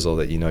buying the sizzle,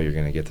 that you're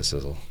going to get the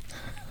sizzle.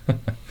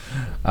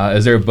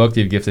 Is there a book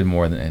that you've gifted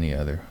more than any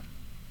other?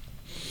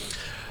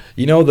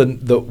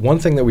 The one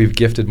thing that we've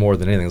gifted more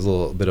than anything is a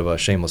little bit of a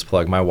shameless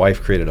plug. My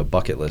wife created a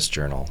bucket list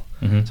journal.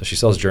 So she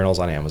sells journals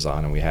on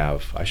Amazon, and we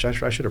have, I should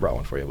have brought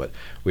one for you, but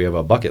we have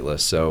a bucket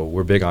list. So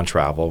we're big on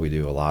travel. We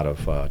do a lot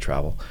of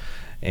travel.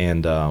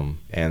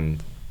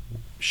 And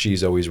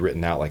she's always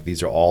written out, like,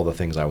 these are all the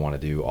things I want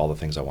to do, all the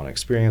things I want to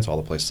experience, all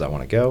the places I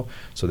want to go.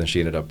 So then she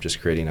ended up just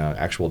creating an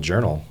actual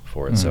journal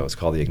for it. So it's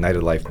called the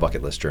Ignited Life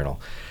Bucket List Journal.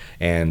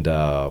 And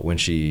when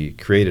she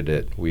created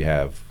it, we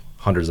have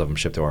hundreds of them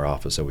shipped to our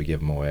office, so we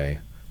give them away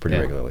pretty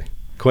regularly.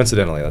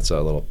 Coincidentally, that's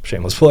a little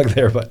shameless plug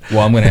there. But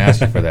well, I'm going to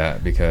ask you for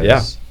that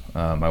because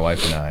my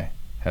wife and I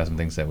have some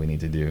things that we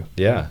need to do.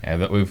 Yeah.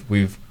 And that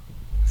we've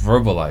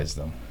verbalized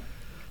them,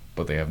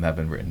 but they have not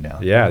been written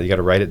down. Yeah, you got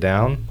to write it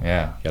down.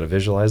 Yeah. You got to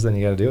visualize it, and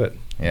you got to do it.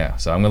 Yeah,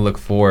 so I'm going to look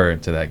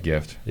forward to that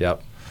gift.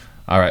 Yep.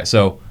 All right,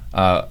 so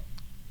I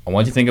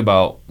want you to think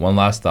about one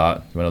last thought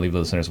you want to leave the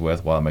listeners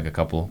with while I make a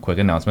couple quick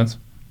announcements.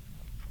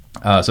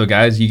 So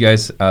guys,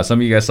 some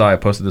of you guys saw I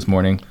posted this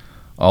morning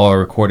all our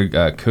recorded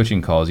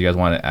coaching calls. You guys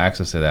wanted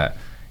access to that.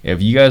 If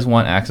you guys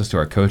want access to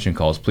our coaching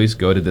calls, please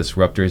go to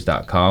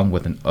disruptors.com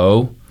with an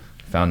O.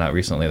 Found out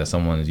recently that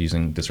someone is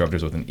using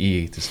disruptors with an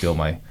E to steal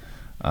my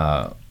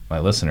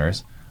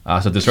listeners.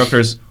 So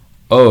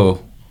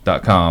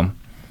disruptorso.com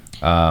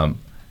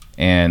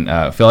and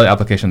fill out the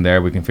application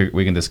there. We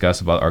can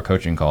discuss about our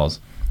coaching calls.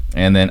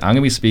 And then I'm going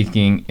to be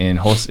speaking in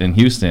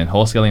Houston,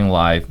 Wholesaling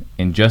Live,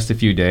 in just a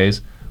few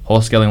days.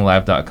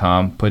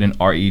 Wholesalinglive.com. Put in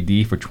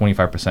RED for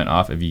 25%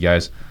 off if you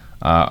guys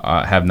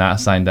have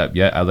not signed up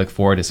yet. I look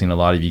forward to seeing a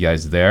lot of you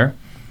guys there.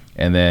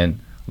 And then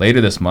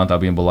later this month, I'll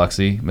be in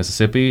Biloxi,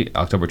 Mississippi,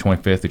 October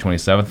 25th through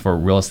 27th for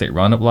Real Estate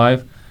Roundup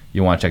Live.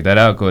 You want to check that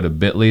out, go to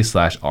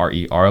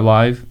bit.ly/RER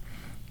Live.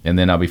 And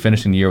then I'll be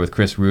finishing the year with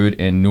Chris Ruud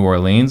in New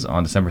Orleans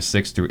on December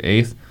 6th through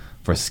 8th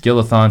for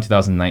Skillathon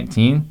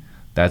 2019.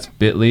 That's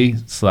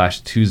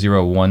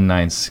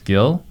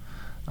bit.ly/2019skill.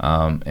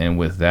 And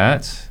with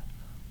that,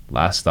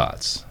 last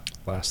thoughts.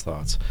 Last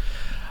thoughts.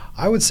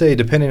 I would say,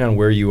 depending on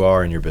where you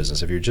are in your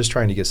business, if you're just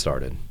trying to get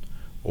started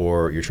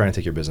or you're trying to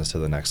take your business to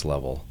the next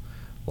level,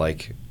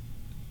 like,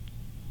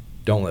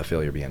 don't let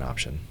failure be an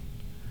option.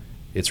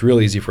 It's real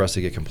easy for us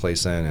to get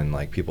complacent and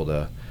like people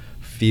to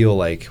feel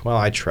like, well,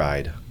 I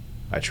tried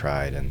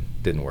and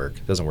didn't work.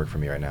 It doesn't work for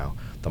me right now.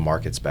 The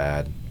market's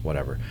bad,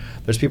 whatever.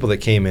 There's people that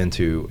came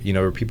into,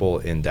 people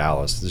in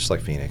Dallas, just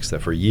like Phoenix,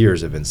 that for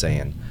years have been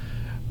saying,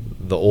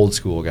 the old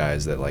school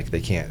guys that like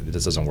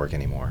this doesn't work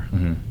anymore.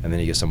 Mm-hmm. And then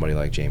you get somebody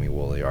like Jamie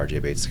Woolley,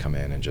 RJ Bates to come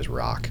in and just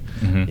rock.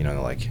 Mm-hmm.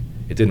 Like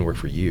it didn't work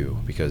for you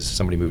because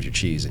somebody moved your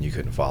cheese and you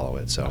couldn't follow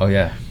it.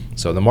 So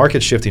So the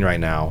market's shifting right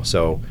now.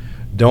 So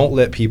don't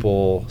let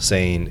people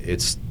saying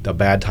it's a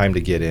bad time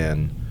to get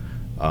in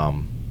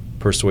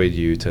persuade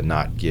you to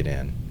not get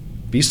in.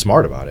 Be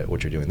smart about it,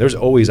 what you're doing. There's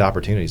always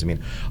opportunities. I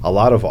mean, a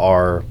lot of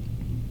our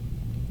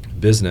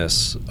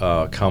business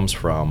comes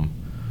from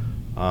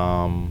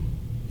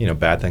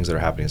bad things that are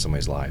happening in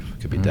somebody's life.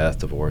 It could be death,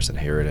 divorce,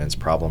 inheritance,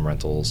 problem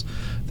rentals,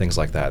 things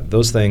like that.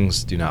 Those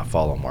things do not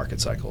follow market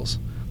cycles.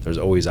 There's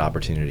always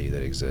opportunity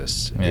that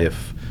exists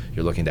if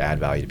you're looking to add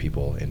value to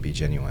people and be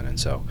genuine. And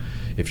so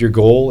if your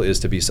goal is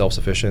to be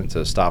self-sufficient,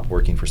 to stop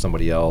working for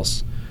somebody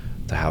else,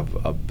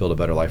 to build a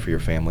better life for your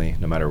family,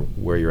 no matter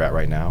where you're at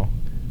right now,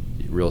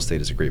 real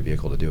estate is a great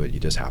vehicle to do it. You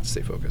just have to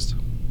stay focused.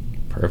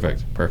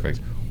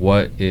 Perfect.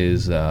 What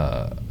is,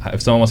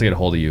 if someone wants to get a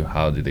hold of you,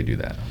 how do they do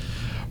that?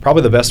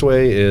 Probably the best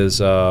way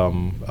is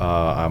I'm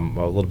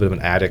a little bit of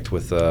an addict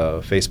with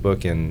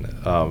Facebook, and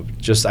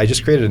I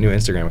just created a new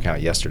Instagram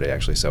account yesterday,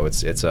 actually. So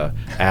it's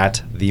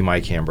at the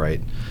Mike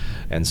Hambright,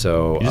 and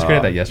so you just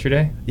created that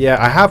yesterday? Yeah,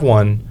 I have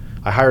one.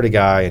 I hired a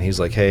guy, and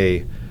he's like,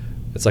 "Hey,"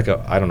 it's like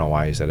I don't know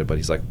why he said it, but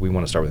he's like, "We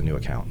want to start with a new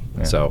account."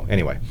 Yeah. So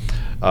anyway,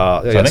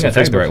 I think I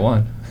tagged the right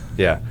one.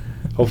 Yeah,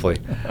 hopefully.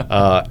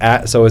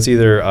 So it's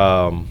either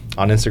on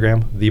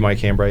Instagram, the Mike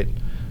Hambright,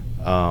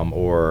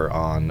 or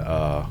on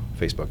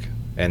Facebook.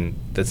 And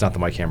that's not the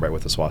Mike Hambright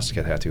with the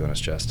swastika tattoo on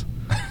his chest.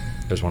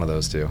 There's one of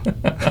those too.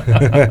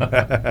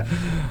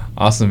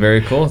 Awesome.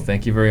 Very cool.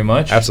 Thank you very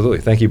much. Absolutely.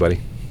 Thank you, buddy.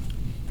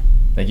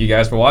 Thank you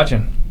guys for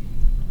watching.